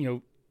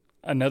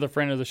 another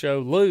friend of the show,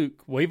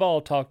 Luke, we've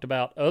all talked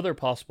about other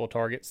possible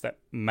targets that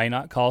may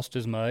not cost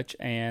as much,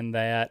 and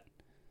that,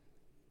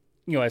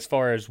 as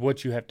far as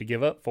what you have to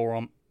give up for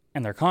them,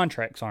 and their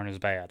contracts aren't as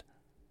bad.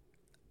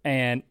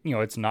 And,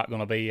 it's not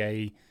going to be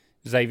a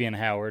Xavier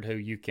Howard who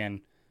you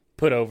can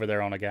put over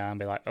there on a guy and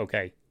be like,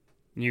 okay,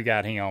 you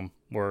got him,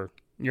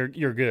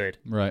 you're good.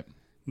 Right.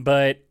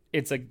 But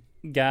it's a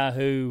guy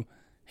who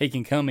he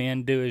can come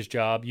in, do his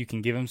job. You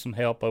can give him some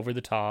help over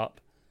the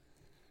top.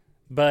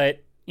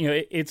 But,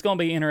 it's going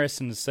to be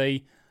interesting to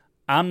see.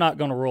 I'm not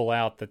going to rule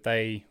out that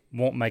they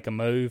won't make a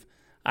move.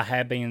 I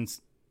have been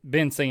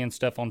seeing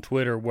stuff on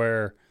Twitter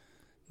where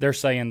they're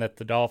saying that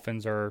the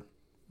Dolphins are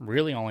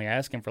really only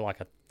asking for like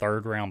a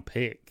 3rd-round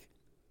pick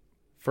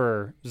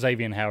for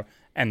Xavier Howard.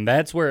 And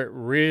that's where it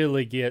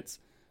really gets,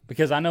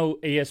 because I know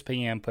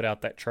ESPN put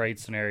out that trade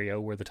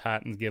scenario where the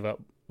Titans give up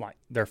like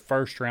their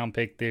 1st-round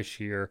pick this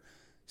year,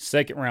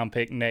 2nd-round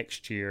pick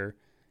next year,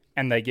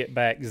 and they get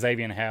back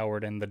Xavier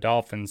Howard and the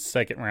Dolphins'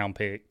 2nd-round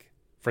pick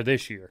for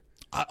this year.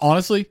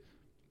 Honestly,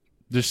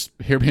 just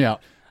hear me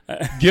out.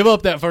 Give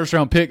up that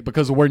 1st-round pick,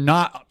 because we're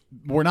not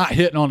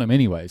hitting on them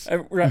anyways.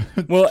 Right.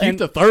 Well, keep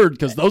the 3rd,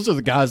 because those are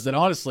the guys that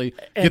honestly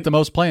get the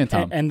most playing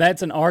time. And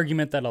that's an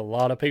argument that a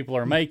lot of people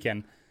are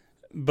making.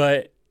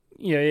 But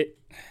we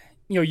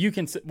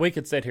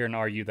could sit here and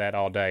argue that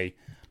all day.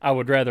 I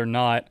would rather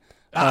not.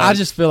 I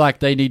just feel like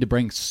they need to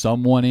bring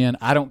someone in.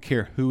 I don't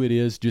care who it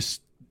is.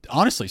 Just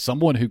honestly,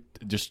 someone who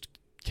just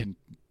can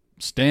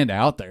stand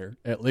out there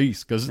at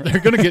least, because they're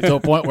going to get to a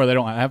point where they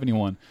don't have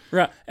anyone.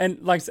 Right. And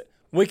like I said,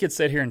 we could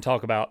sit here and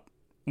talk about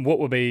what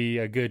would be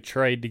a good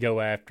trade to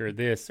go after,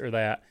 this or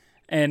that.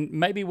 And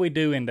maybe we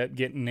do end up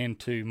getting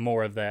into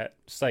more of that,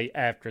 say,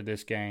 after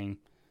this game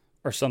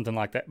or something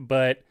like that.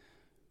 But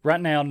right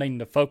now, needing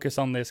to focus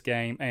on this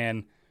game,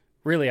 and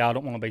really, I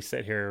don't want to be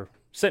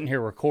sitting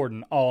here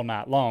recording all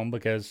night long,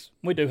 because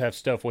we do have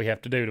stuff we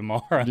have to do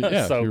tomorrow.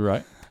 Yeah, so, you're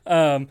right.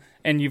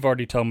 And you've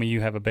already told me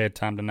you have a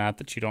bedtime tonight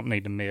that you don't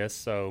need to miss.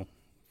 So,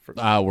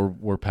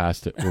 we're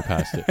past it. We're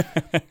past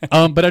it.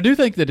 But I do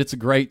think that it's a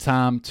great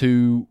time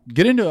to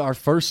get into our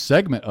first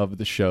segment of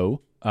the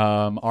show,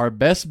 Our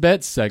best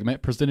bets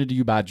segment presented to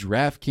you by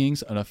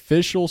DraftKings, an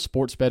official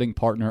sports betting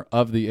partner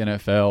of the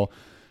NFL.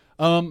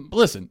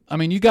 Listen, I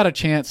mean, you got a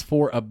chance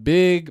for a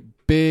big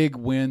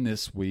win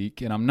this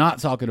week, and I'm not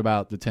talking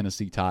about the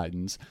Tennessee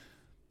Titans.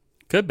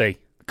 Could be.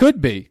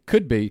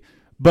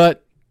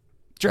 But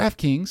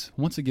DraftKings,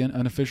 once again,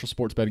 an official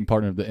sports betting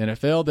partner of the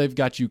NFL, they've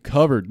got you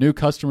covered. New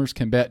customers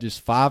can bet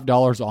just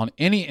 $5 on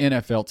any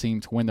NFL team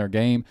to win their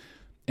game.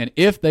 And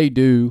if they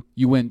do,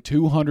 you win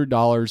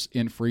 $200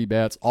 in free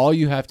bets. All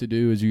you have to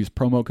do is use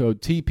promo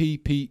code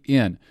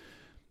TPPN.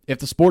 If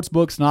the sports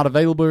book's not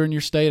available in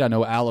your state, I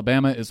know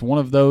Alabama is one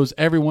of those.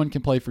 Everyone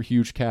can play for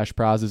huge cash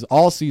prizes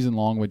all season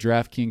long with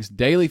DraftKings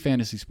daily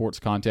fantasy sports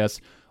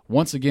contests.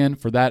 Once again,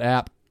 for that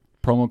app,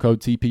 promo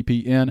code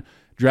TPPN.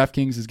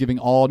 DraftKings is giving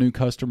all new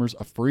customers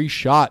a free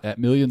shot at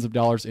millions of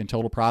dollars in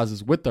total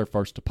prizes with their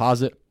first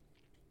deposit.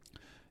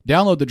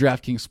 Download the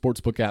DraftKings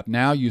Sportsbook app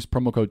now. Use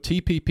promo code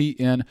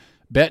TPPN.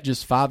 Bet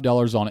just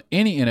 $5 on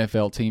any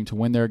NFL team to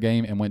win their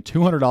game and win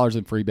 $200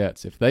 in free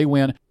bets. If they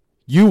win,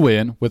 you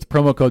win with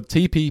promo code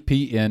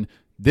TPPN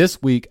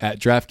this week at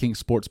DraftKings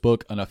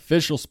Sportsbook, an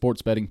official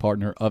sports betting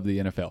partner of the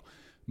NFL.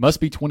 Must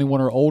be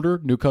 21 or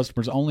older. New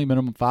customers only.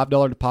 Minimum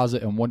 $5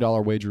 deposit and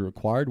 $1 wager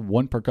required.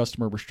 One per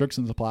customer.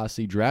 Restrictions apply.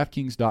 See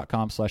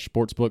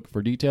DraftKings.com/sportsbook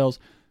for details.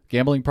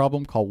 Gambling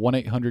problem? Call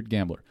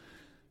 1-800-GAMBLER.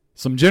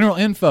 Some general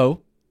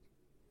info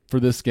for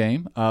this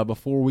game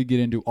before we get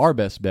into our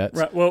best bets.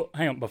 Right. Well,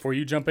 hang on before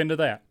you jump into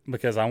that,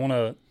 because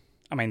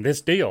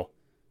this deal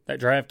that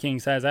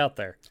DraftKings has out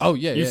there. Oh,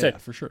 yeah,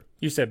 for sure.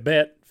 You said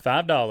bet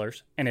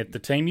 $5, and if the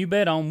team you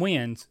bet on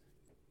wins,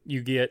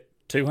 you get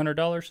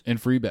 $200 in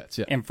free bets.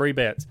 Yeah, in free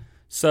bets.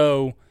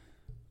 So,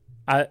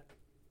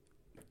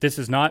 this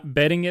is not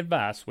betting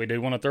advice. We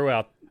do want to throw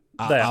out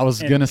that. I was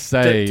gonna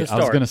say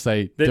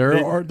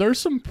there's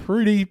some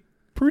pretty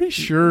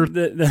sure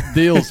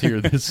deals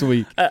here this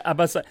week.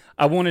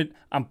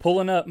 I'm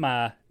pulling up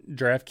my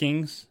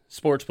DraftKings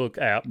Sportsbook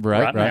app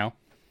right now.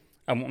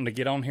 I want to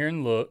get on here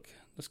and look.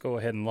 Let's go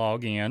ahead and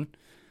log in.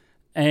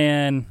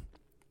 And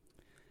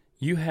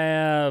you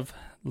have,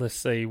 let's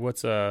see,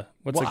 what's a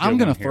good one? I'm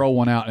going to throw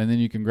one out, and then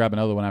you can grab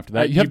another one after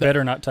that. You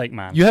better not take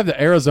mine. You have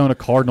the Arizona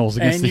Cardinals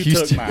against the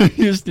Houston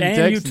Texans.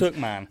 And you took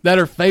mine. That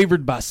are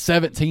favored by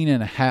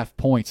 17.5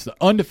 points. The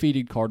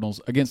undefeated Cardinals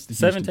against the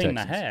Houston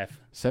Texans.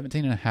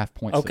 17.5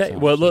 points. Okay,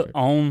 well, look,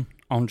 on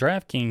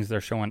DraftKings,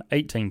 they're showing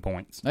 18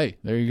 points. Hey,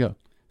 there you go.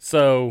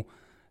 So,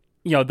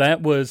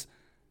 that was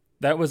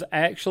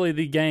actually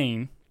the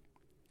game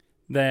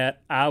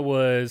that I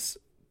was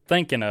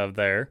thinking of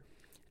there.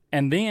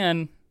 And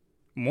then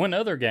one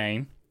other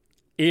game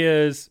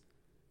is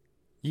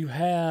you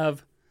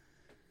have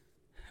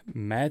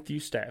Matthew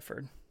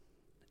Stafford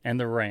and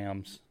the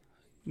Rams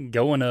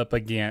going up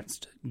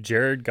against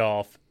Jared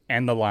Goff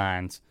and the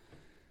Lions.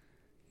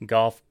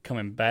 Goff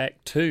coming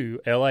back to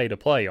L.A. to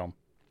play them.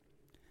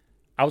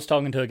 I was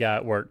talking to a guy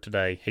at work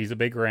today. He's a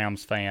big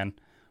Rams fan.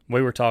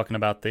 We were talking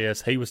about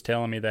this. He was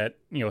telling me that,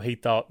 he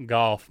thought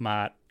Goff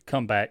might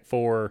come back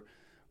for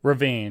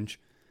revenge.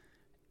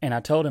 And I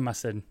told him, I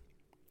said,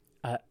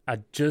 I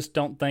just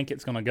don't think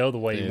it's going to go the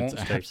way he wants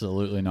to.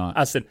 Absolutely not.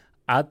 I said,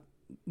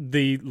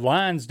 the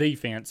Lions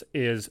defense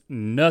is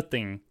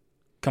nothing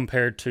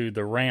compared to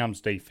the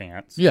Rams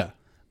defense. Yeah.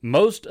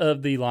 Most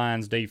of the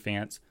Lions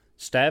defense,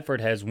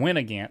 Stafford has went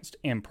against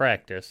in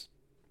practice.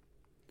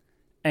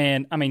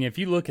 And, if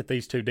you look at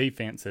these two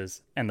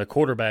defenses and the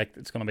quarterback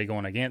that's going to be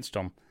going against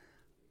them,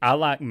 I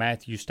like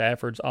Matthew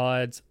Stafford's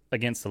odds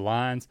against the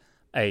Lions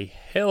a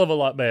hell of a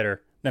lot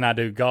better than I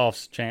do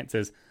Goff's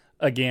chances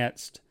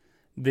against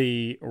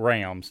the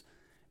Rams.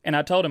 And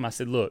I told him, I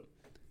said, look,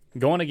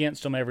 going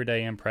against them every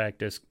day in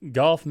practice,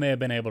 Goff may have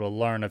been able to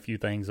learn a few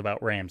things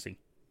about Ramsey.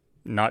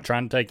 Not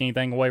trying to take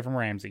anything away from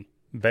Ramsey.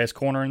 Best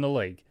corner in the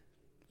league,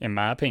 in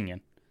my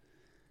opinion.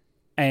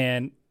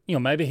 And,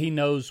 maybe he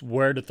knows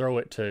where to throw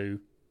it to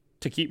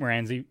keep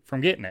Ramsey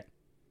from getting it.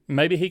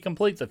 Maybe he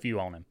completes a few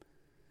on him.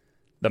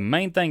 The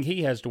main thing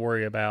he has to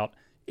worry about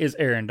is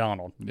Aaron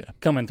Donald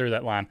coming through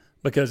that line.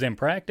 Because in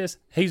practice,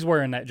 he's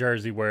wearing that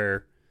jersey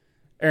where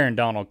Aaron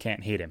Donald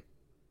can't hit him.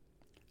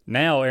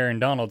 Now Aaron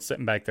Donald's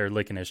sitting back there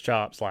licking his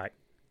chops like,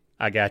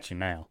 I got you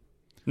now.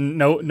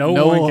 No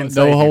one can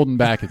say no holding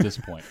back at this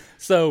point.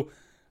 So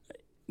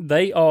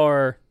they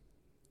are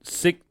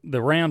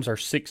the Rams are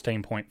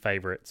 16-point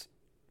favorites.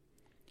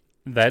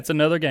 That's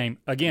another game.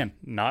 Again,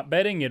 not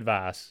betting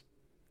advice,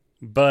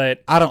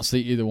 but I don't see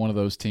either one of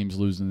those teams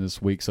losing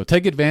this week. So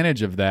take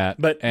advantage of that.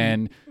 Me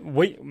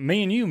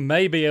and you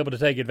may be able to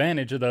take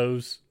advantage of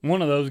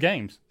one of those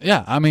games.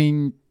 Yeah,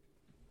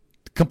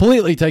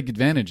 completely take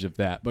advantage of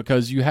that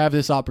because you have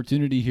this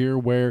opportunity here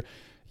where,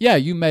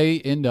 you may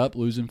end up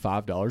losing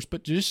 $5,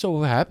 but just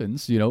so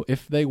happens,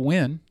 if they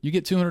win, you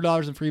get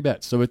 $200 in free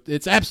bets. So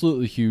it's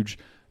absolutely huge.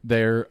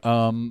 there.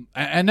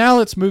 And now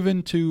let's move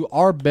into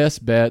our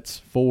best bets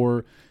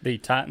for the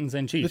Titans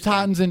and Chiefs. The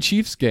Titans and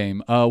Chiefs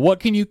game. What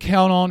can you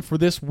count on for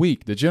this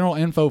week? The general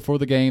info for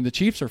the game. The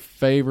Chiefs are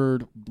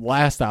favored,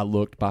 last I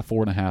looked, by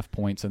 4.5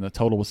 points, and the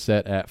total was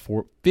set at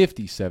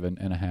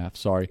 57.5.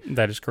 Sorry.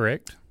 That is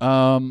correct.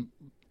 And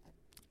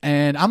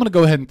I'm going to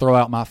go ahead and throw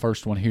out my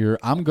first one here.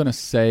 I'm going to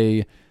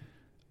say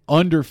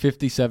under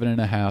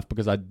 57.5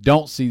 because I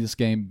don't see this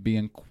game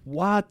being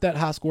quite that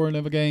high scoring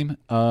of a game.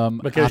 I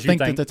think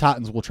that the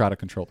Titans will try to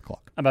control the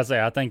clock. I'm about to say,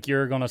 I think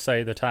you're going to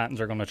say the Titans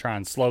are going to try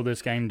and slow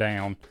this game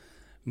down.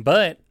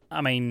 But,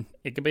 I mean,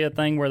 it could be a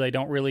thing where they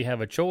don't really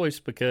have a choice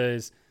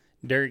because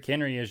Derrick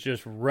Henry is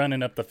just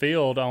running up the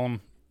field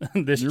on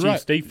this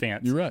Chiefs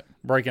defense. You're right.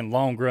 Breaking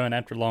long run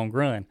after long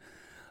run.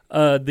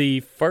 The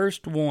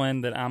first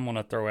one that I'm going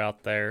to throw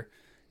out there,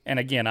 and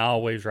again, I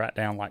always write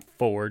down like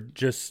 4,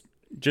 just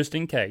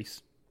in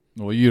case.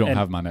 Well, you don't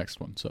have my next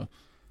one, so.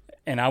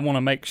 And I want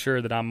to make sure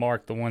that I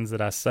mark the ones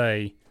that I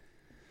say.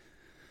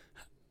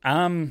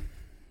 I'm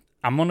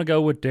going to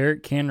go with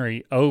Derrick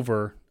Henry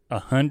over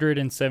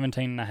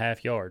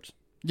 117.5 yards.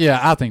 Yeah,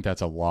 I think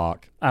that's a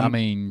lock.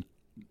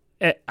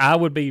 I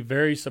would be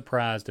very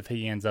surprised if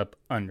he ends up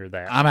under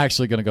that. I'm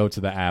actually going to go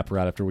to the app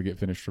right after we get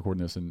finished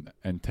recording this and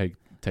take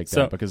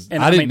that because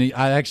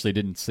I actually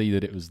didn't see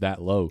that it was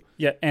that low.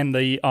 Yeah, and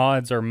the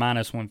odds are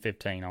minus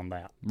 115 on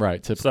that.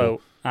 Right, typical.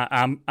 So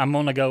I'm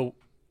going to go.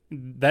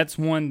 That's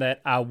one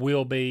that I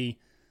will be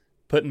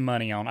putting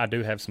money on. I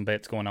do have some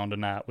bets going on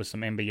tonight with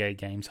some NBA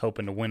games,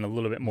 hoping to win a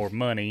little bit more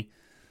money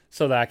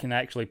so that I can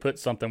actually put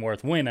something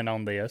worth winning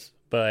on this.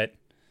 But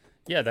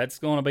yeah, that's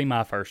going to be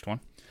my first one.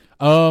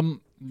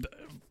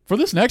 For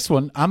this next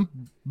one,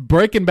 I'm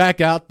breaking back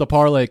out the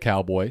parlay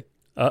cowboy,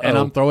 and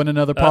I'm throwing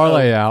another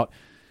parlay out.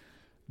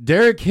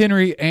 Derrick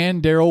Henry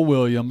and Darrell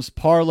Williams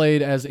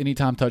parlayed as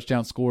anytime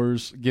touchdown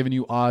scorers, giving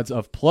you odds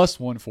of plus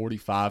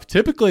 145.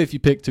 Typically, if you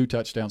pick 2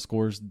 touchdown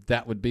scores,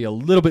 that would be a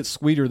little bit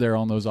sweeter there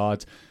on those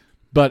odds.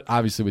 But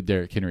obviously, with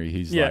Derrick Henry,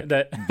 he's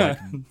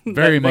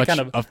very much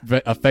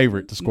a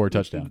favorite to score a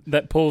touchdown.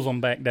 That pulls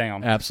them back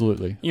down.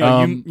 Absolutely.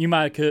 You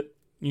might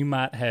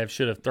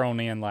should have thrown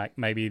in like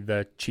maybe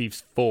the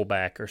Chiefs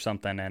fullback or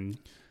something, and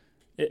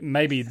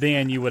maybe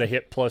then you would have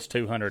hit plus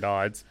 200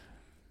 odds.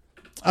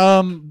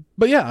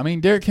 But yeah, I mean,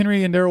 Derrick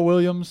Henry and Darrell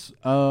Williams,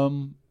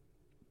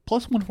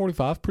 plus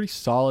 145, pretty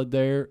solid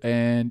there.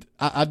 And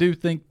I do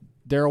think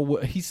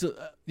Darrell, he's a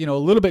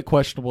little bit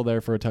questionable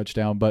there for a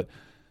touchdown, but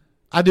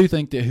I do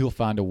think that he'll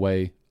find a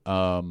way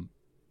to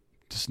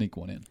sneak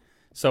one in.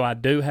 So I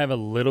do have a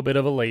little bit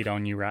of a lead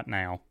on you right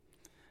now,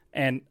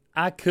 and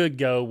I could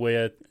go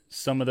with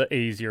some of the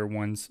easier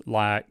ones,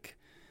 like,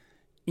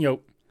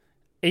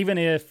 even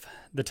if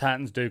the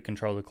Titans do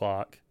control the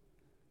clock,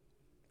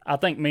 I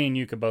think me and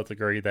you could both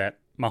agree that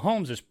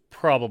Mahomes is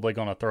probably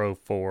going to throw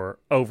for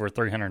over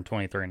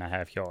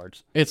 323.5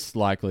 yards. It's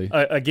likely.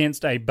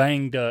 Against a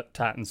banged-up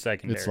Titans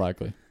secondary. It's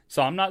likely.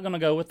 So I'm not going to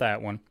go with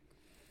that one.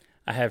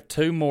 I have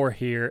 2 more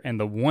here, and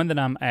the one that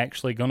I'm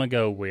actually going to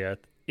go with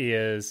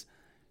is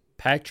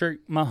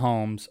Patrick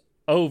Mahomes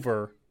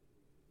over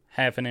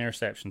half an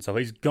interception. So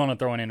he's going to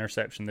throw an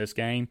interception this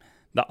game.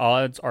 The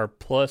odds are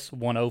plus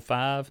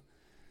 105,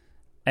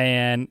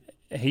 and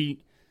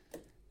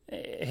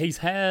he's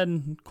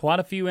had quite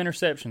a few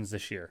interceptions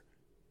this year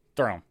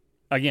thrown.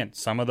 Again,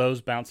 some of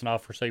those bouncing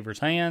off receivers'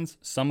 hands,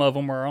 some of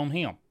them are on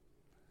him.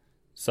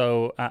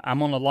 So I'm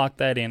going to lock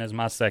that in as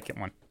my second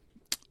one.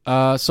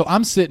 So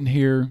I'm sitting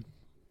here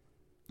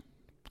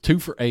 2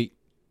 for 8.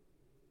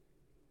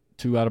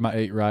 2 out of my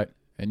 8 right.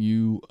 And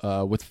you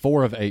with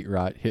 4 of 8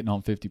 right, hitting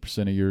on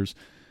 50% of yours.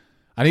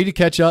 I need to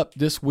catch up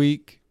this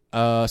week.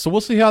 So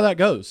we'll see how that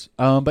goes.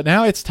 But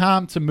now it's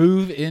time to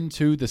move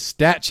into the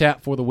stat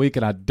chat for the week,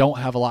 and I don't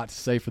have a lot to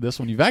say for this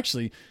one. You've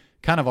actually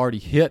kind of already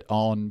hit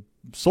on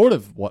sort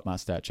of what my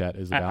stat chat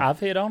is about. I've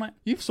hit on it?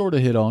 You've sort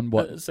of hit on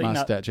what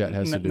stat chat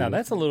has to do with. Now,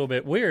 that's a little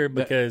bit weird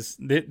because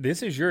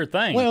this is your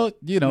thing. Well,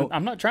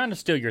 I'm not trying to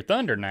steal your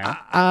thunder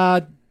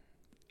now.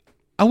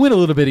 I went a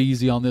little bit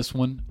easy on this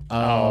one.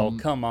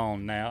 Come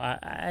on now. I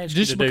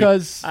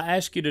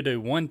asked you to do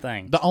one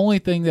thing. The only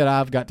thing that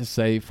I've got to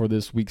say for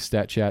this week's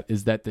stat chat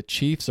is that the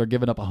Chiefs are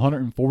giving up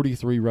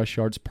 143 rush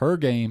yards per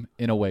game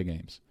in away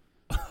games.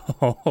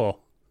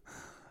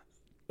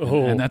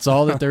 And that's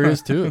all that there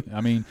is to it. I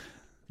mean,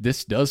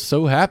 this does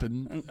so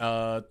happen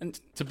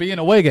to be an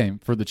away game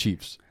for the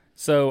Chiefs.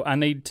 So I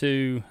need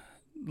to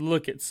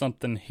look at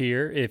something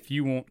here. If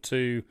you want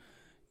to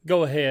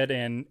go ahead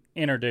and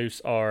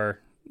introduce our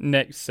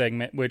next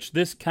segment, which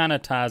this kind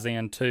of ties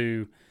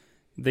into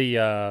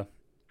the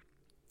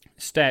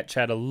stat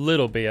chat a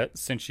little bit,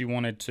 since you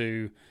wanted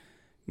to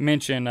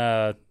mention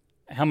how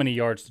many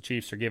yards the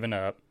Chiefs are giving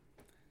up.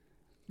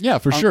 Yeah,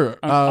 for sure.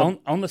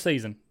 On the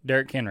season,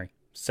 Derrick Henry,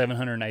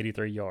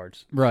 783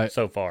 yards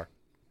so far.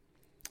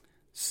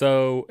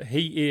 So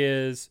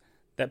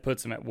that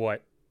puts him at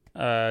what?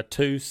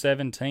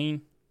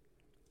 217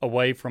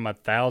 away from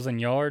 1,000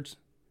 yards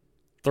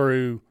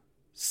through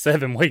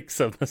 7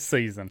 weeks of the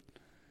season.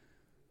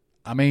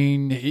 I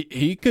mean,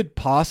 he could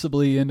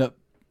possibly end up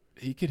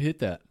he could hit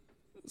that.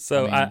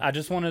 So I mean- I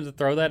just wanted to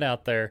throw that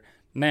out there.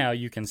 Now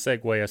you can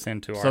segue us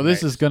into our So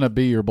this next. is going to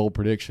be your bold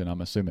prediction, I'm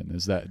assuming,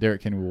 is that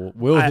Derrick Henry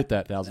will hit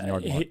that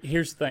 1,000-yard mark.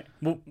 Here's the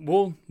thing.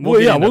 We'll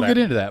that. get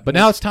into that. But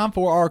now it's time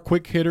for our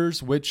quick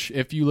hitters, which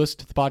if you listen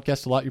to the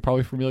podcast a lot, you're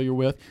probably familiar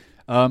with.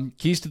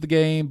 Keys to the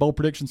game, bold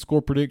prediction, score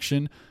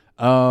prediction.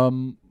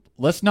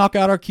 Let's knock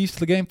out our keys to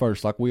the game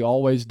first, like we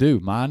always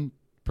do. Mine,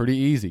 pretty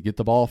easy. Get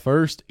the ball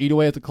first, eat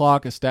away at the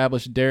clock,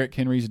 establish Derrick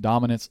Henry's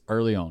dominance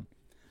early on.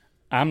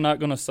 I'm not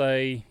going to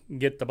say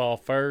get the ball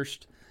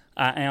first.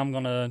 I am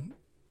going to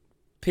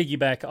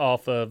piggyback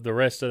off of the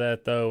rest of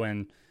that, though,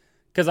 and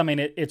because, I mean,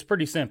 it's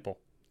pretty simple.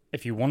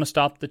 If you want to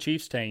stop the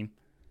Chiefs team,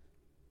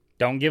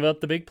 don't give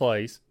up the big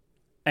plays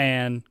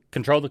and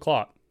control the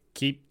clock.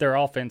 Keep their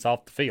offense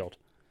off the field.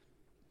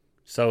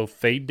 So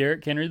feed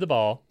Derrick Henry the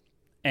ball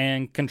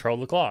and control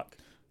the clock.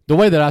 The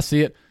way that I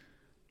see it,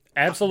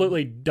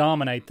 Absolutely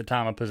dominate the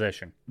time of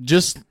possession.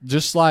 just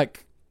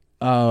like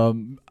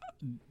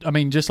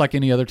just like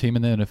any other team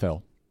in the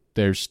NFL.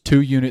 There's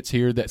two units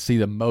here that see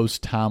the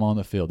most time on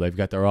the field. They've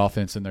got their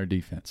offense and their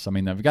defense. I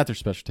mean, they've got their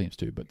special teams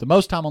too, but the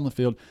most time on the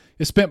field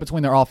is spent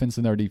between their offense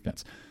and their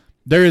defense.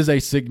 There is a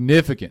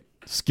significant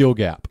skill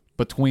gap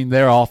between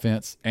their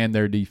offense and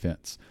their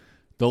defense.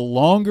 The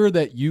longer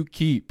that you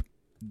keep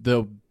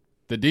the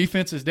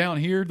defense is down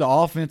here, the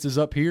offense is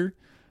up here,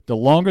 the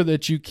longer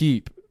that you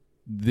keep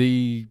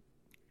the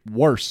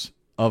worse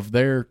of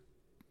their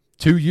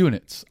two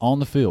units on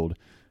the field,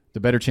 the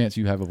better chance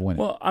you have of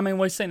winning. Well, I mean,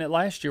 we've seen it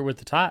last year with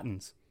the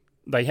Titans.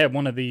 They had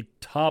one of the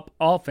top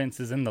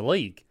offenses in the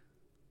league,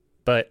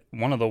 but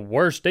one of the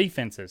worst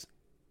defenses.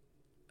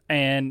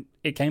 And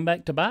it came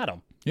back to bite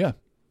them. Yeah.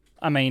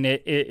 I mean,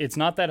 it's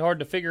not that hard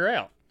to figure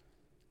out,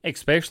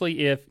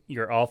 especially if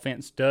your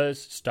offense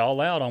does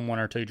stall out on one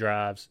or two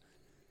drives.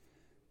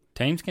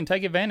 Teams can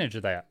take advantage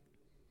of that.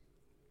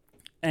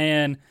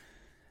 And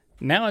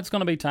now it's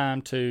going to be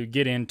time to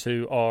get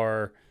into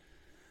our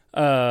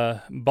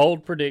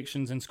bold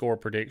predictions and score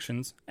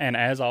predictions. And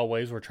as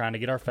always, we're trying to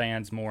get our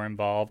fans more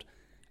involved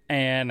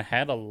and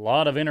had a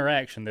lot of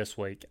interaction this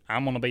week.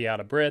 I'm going to be out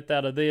of breath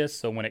out of this,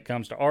 so when it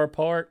comes to our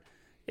part,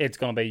 it's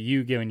going to be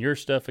you giving your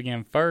stuff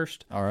again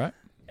first. All right.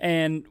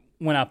 And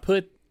when I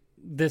put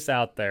this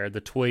out there,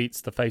 the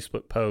tweets, the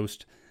Facebook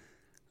post,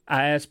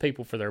 I asked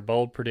people for their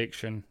bold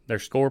prediction, their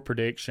score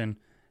prediction,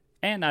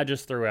 and I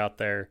just threw out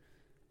there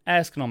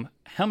asking them,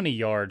 how many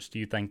yards do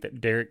you think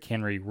that Derrick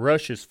Henry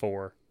rushes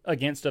for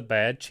against a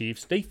bad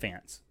Chiefs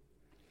defense?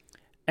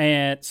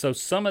 And so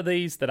some of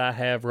these that I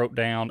have wrote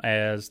down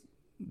as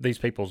these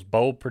people's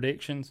bold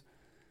predictions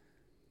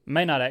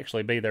may not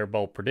actually be their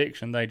bold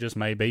prediction. They just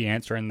may be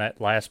answering that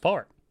last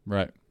part.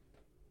 Right.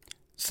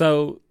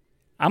 So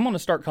I'm going to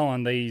start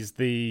calling these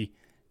the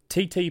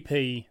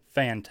TTP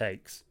fan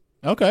takes.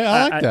 Okay,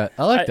 I like that.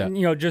 I like that.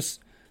 You know, just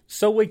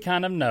so we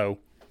kind of know.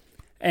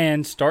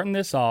 And starting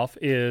this off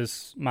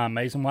is my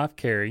amazing wife,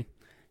 Carrie.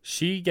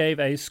 She gave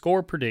a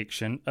score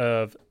prediction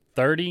of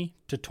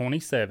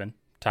 30-27,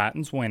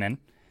 Titans winning.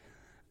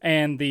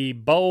 And the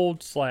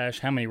bold /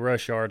 how many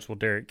rush yards will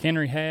Derrick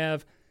Henry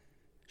have?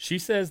 She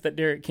says that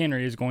Derrick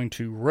Henry is going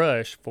to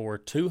rush for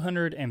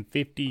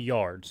 250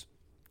 yards.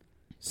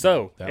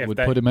 So That would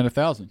put him at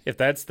 1,000. If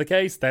that's the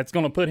case, that's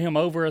going to put him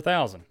over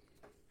 1,000.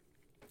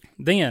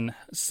 Then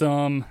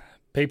some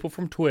people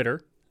from Twitter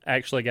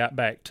actually got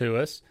back to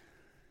us.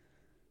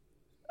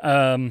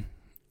 This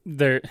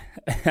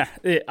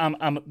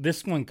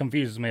one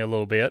confuses me a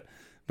little bit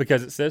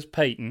because it says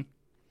Peyton,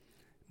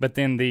 but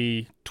then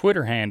the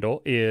Twitter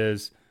handle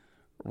is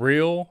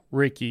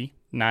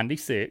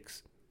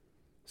RealRicky96.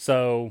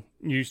 So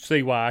you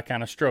see why I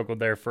kind of struggled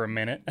there for a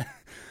minute.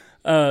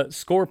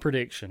 Score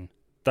prediction: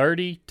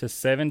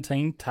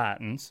 30-17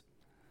 Titans.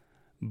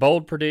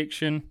 Bold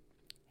prediction: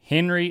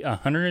 Henry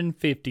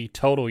 150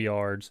 total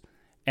yards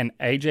and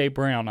A.J.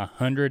 Brown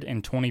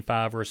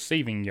 125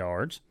 receiving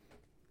yards.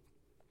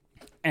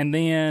 And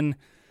then,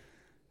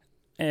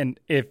 and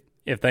if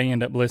they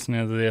end up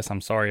listening to this,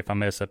 I'm sorry if I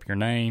mess up your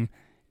name.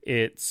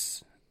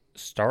 It's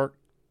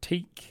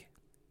Starkteak,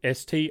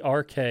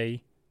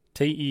 STRKTEAK.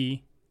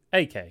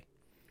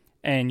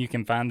 And you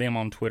can find them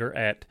on Twitter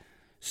at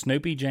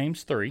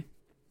SnoopyJames3.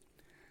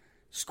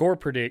 Score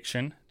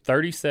prediction: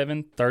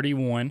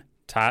 37-31,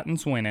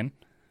 Titans winning.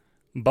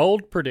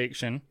 Bold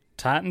prediction: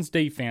 Titans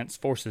defense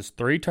forces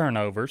 3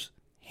 turnovers.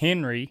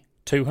 Henry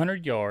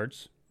 200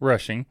 yards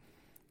rushing.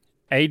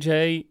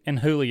 AJ and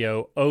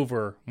Julio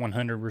over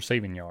 100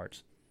 receiving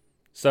yards.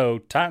 So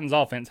Titans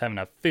offense having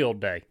a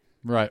field day.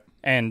 Right.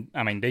 And,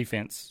 I mean,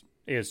 defense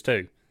is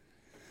too.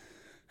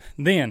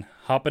 Then,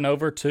 hopping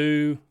over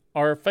to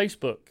our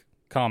Facebook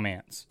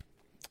comments.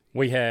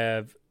 We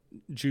have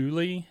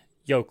Julie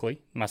Yoakley.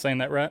 Am I saying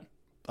that right?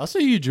 I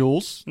see you,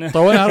 Jules.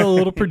 Throwing out a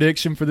little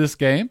prediction for this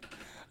game.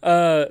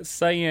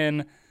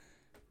 Saying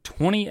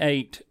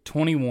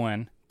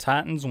 28-21,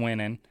 Titans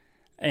winning.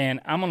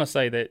 And I'm going to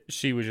say that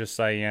she was just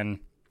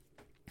saying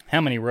how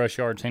many rush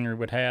yards Henry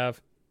would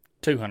have.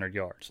 200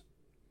 yards.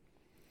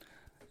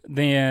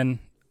 Then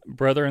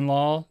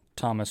brother-in-law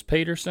Thomas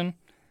Peterson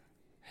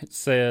It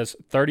says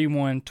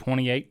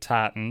 31-28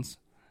 Titans.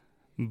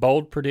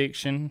 Bold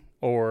prediction,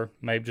 or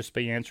maybe just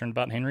be answering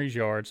about Henry's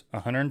yards,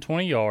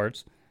 120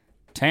 yards.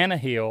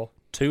 Tannehill,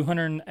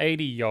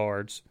 280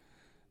 yards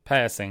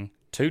passing,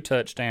 2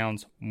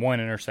 touchdowns, 1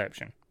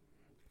 interception.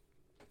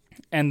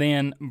 And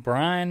then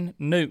Brian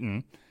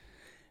Newton,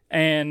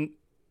 and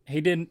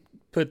he didn't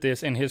put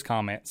this in his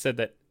comment, said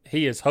that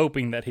he is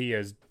hoping that he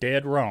is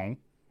dead wrong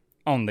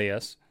on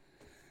this.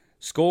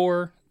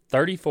 Score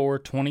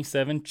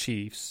 34-27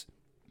 Chiefs.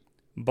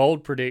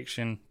 Bold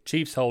prediction,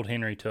 Chiefs hold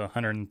Henry to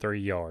 103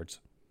 yards.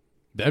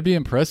 That'd be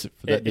impressive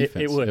for that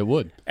defense. It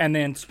would. And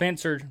then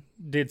Spencer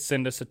did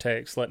send us a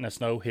text letting us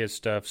know his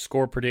stuff.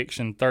 Score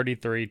prediction,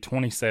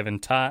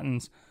 33-27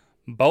 Titans.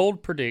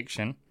 Bold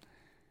prediction,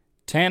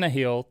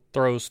 Tannehill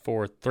throws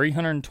for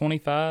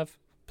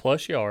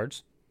 325-plus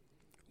yards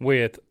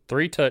with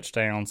 3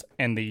 touchdowns,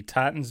 and the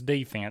Titans'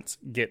 defense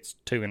gets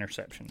 2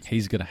 interceptions.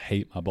 He's going to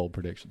hate my bold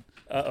prediction.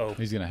 Uh-oh.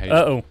 He's going to hate it.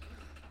 Uh-oh.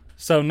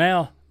 So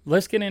now,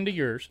 let's get into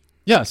yours.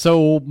 Yeah,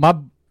 so my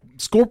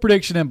score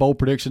prediction and bold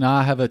prediction,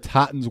 I have a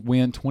Titans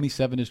win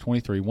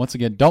 27-23. Once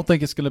again, don't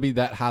think it's going to be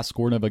that high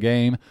scoring of a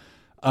game.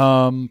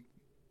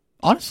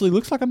 Honestly,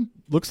 looks like I'm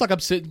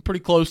sitting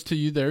pretty close to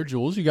you there,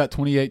 Jules. You got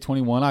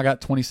 28-21. I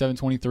got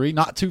 27-23.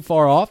 Not too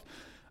far off.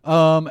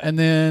 And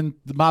then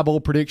my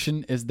bold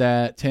prediction is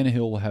that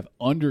Tannehill will have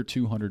under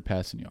 200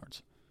 passing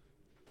yards.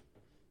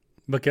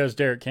 Because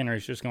Derrick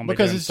Henry's just going to be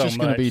because doing it's so just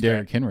going to be much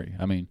Derrick Henry.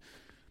 I mean,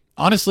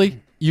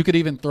 honestly, you could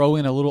even throw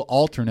in a little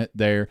alternate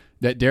there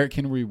that Derrick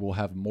Henry will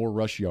have more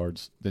rush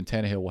yards than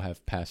Tannehill will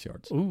have pass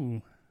yards.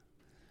 Ooh.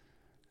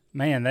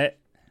 Man,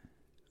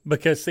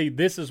 because see,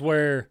 this is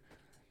where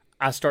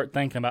I start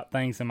thinking about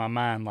things in my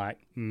mind like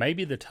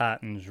maybe the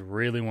Titans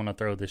really want to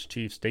throw this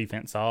Chiefs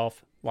defense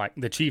off. Like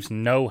the Chiefs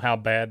know how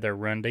bad their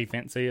run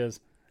defense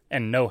is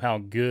and know how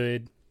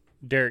good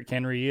Derrick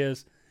Henry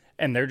is,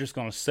 and they're just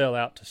going to sell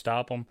out to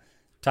stop them.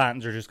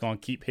 Titans are just going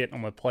to keep hitting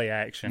them with play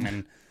action,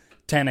 and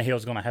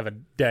Tannehill's going to have a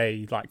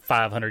day like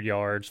 500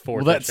 yards, 4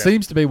 Well, that touchdowns.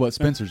 seems to be what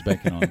Spencer's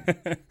banking on.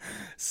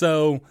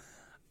 So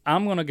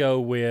I'm going to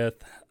go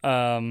with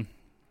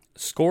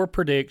score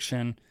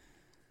prediction.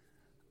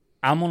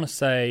 I'm going to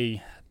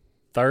say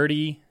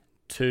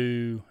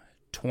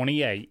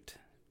 30-28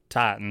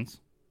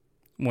 Titans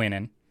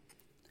winning.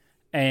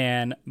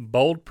 And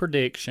bold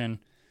prediction,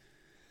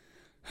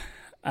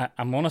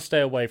 I'm going to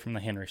stay away from the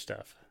Henry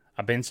stuff.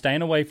 I've been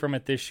staying away from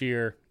it this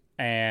year,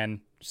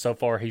 and so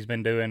far he's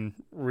been doing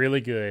really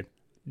good.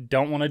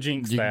 Don't want to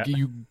jinx that.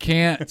 You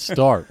can't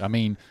start. I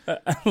mean,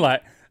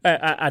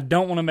 I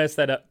don't want to mess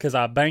that up because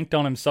I banked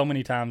on him so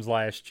many times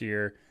last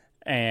year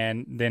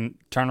and then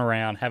turn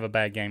around, have a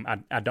bad game.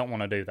 I don't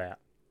want to do that.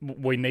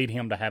 We need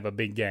him to have a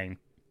big game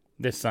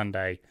this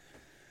Sunday.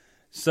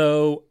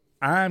 So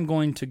I'm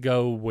going to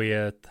go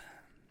with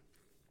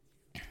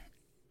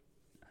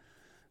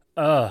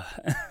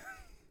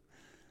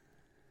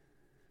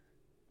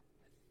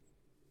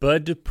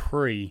Bud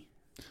Dupree.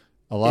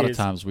 a lot of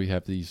times we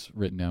have these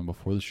written down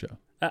before the show.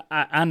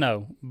 I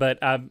know,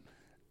 but I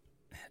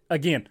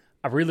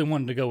really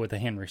wanted to go with the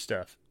Henry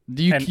stuff.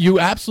 You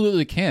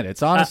absolutely can.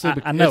 It's honestly,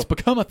 I know. It's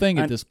become a thing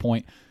at this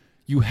point.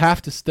 You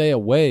have to stay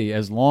away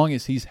as long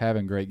as he's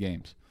having great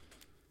games.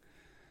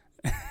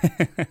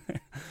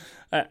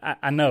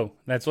 I know.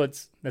 That's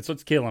what's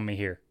killing me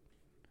here.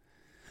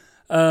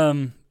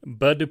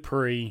 Bud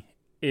Dupree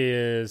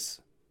is,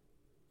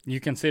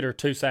 you consider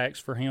 2 sacks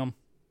for him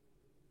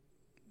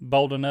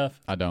bold enough?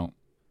 I don't.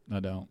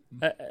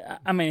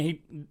 I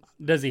mean,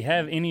 does he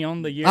have any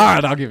on the year? All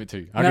right, I'll give it to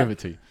you.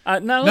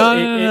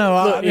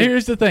 No.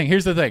 Here's the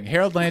thing.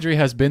 Harold Landry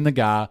has been the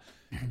guy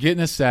getting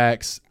the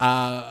sacks.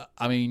 I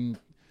mean,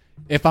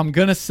 if I'm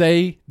going to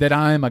say that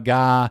I'm a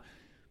guy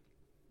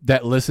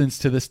that listens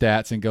to the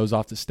stats and goes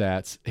off the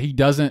stats, he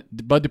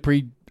doesn't. Bud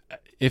Dupree,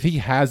 if he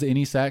has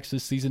any sacks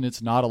this season,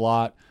 it's not a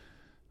lot.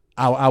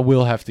 I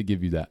will have to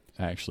give you that,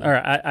 actually. All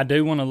right, I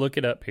do want to look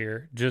it up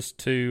here just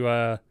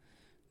to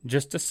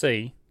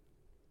see.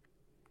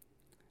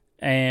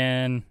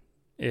 And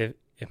if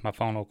my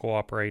phone will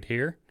cooperate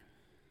here,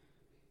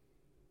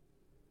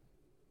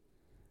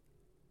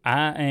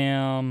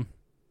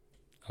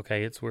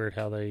 it's weird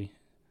how they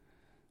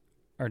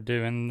are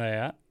doing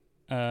that.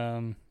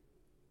 I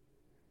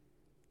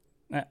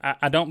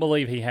don't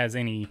believe he has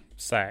any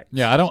sacks.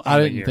 Yeah, I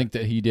didn't think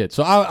that he did.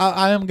 So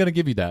I am going to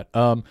give you that.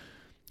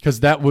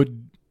 Because that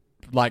would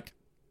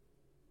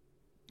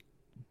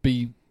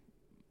be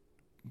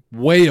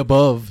way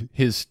above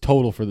his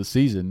total for the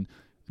season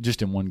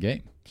just in one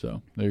game.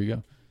 So there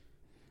you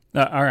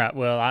go. All right.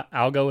 Well,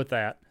 I'll go with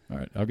that. All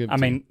right. I'll give it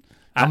to you.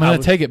 I'm going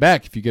to take it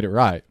back if you get it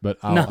right, but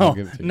I'll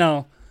give it to you.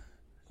 No,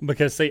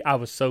 because, see, I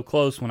was so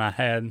close when I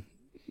had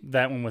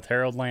that one with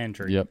Harold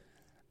Landry. Yep.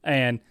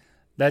 And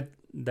that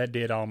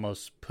did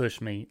almost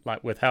push me,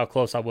 like with how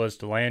close I was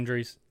to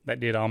Landry's, that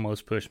did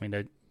almost push me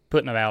to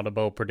putting out a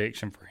bold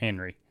prediction for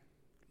Henry.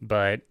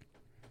 But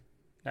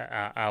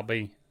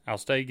I'll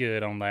stay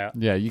good on that.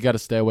 Yeah, you got to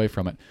stay away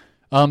from it.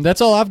 That's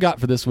all I've got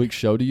for this week's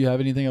show. Do you have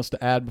anything else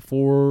to add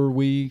before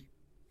we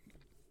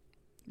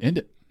end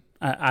it?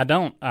 I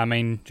don't. I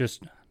mean,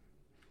 just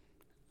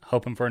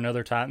hoping for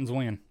another Titans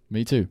win.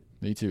 Me too.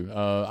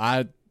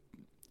 I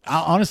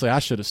honestly, I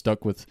should have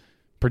stuck with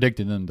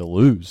predicting them to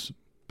lose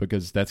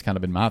because that's kind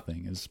of been my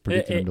thing is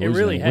predicting them to lose. It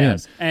really and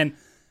has. And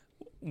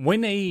we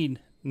need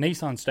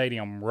Nissan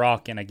Stadium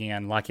rocking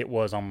again like it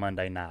was on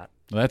Monday night.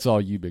 Well, that's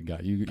all you, big guy.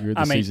 You're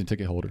the season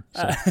ticket holder.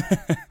 So.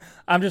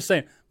 I'm just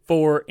saying,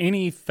 for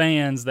any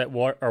fans that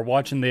are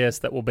watching this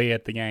that will be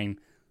at the game,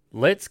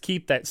 let's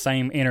keep that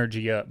same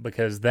energy up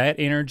because that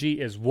energy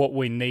is what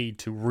we need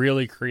to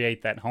really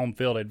create that home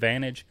field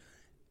advantage.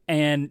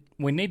 And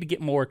we need to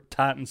get more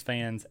Titans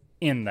fans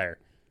in there.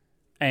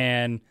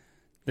 And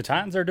the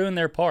Titans are doing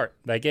their part.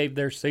 They gave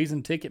their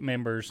season ticket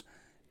members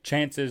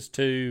chances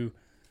to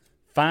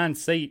find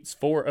seats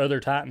for other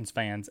Titans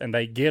fans, and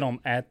they get them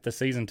at the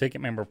season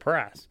ticket member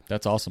price.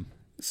 That's awesome.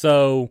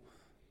 So,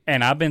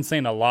 and I've been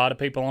seeing a lot of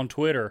people on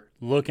Twitter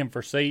looking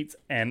for seats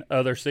and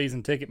other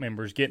season ticket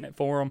members getting it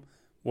for them.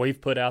 We've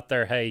put out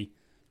there, hey,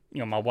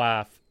 my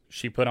wife,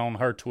 she put on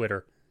her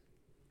Twitter,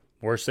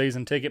 we're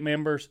season ticket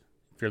members.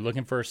 If you're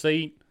looking for a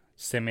seat,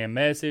 send me a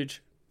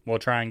message. We'll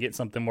try and get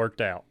something worked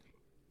out.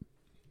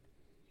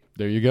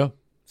 There you go.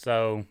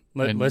 So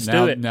let's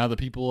do it. Now the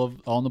people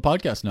on the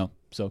podcast know.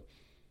 So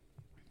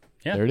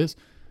yeah. There it is.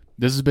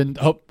 This has been,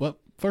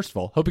 first of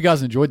all, hope you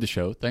guys enjoyed the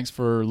show. Thanks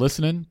for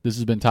listening. This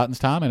has been Titans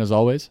Time, and as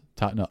always,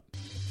 tighten up.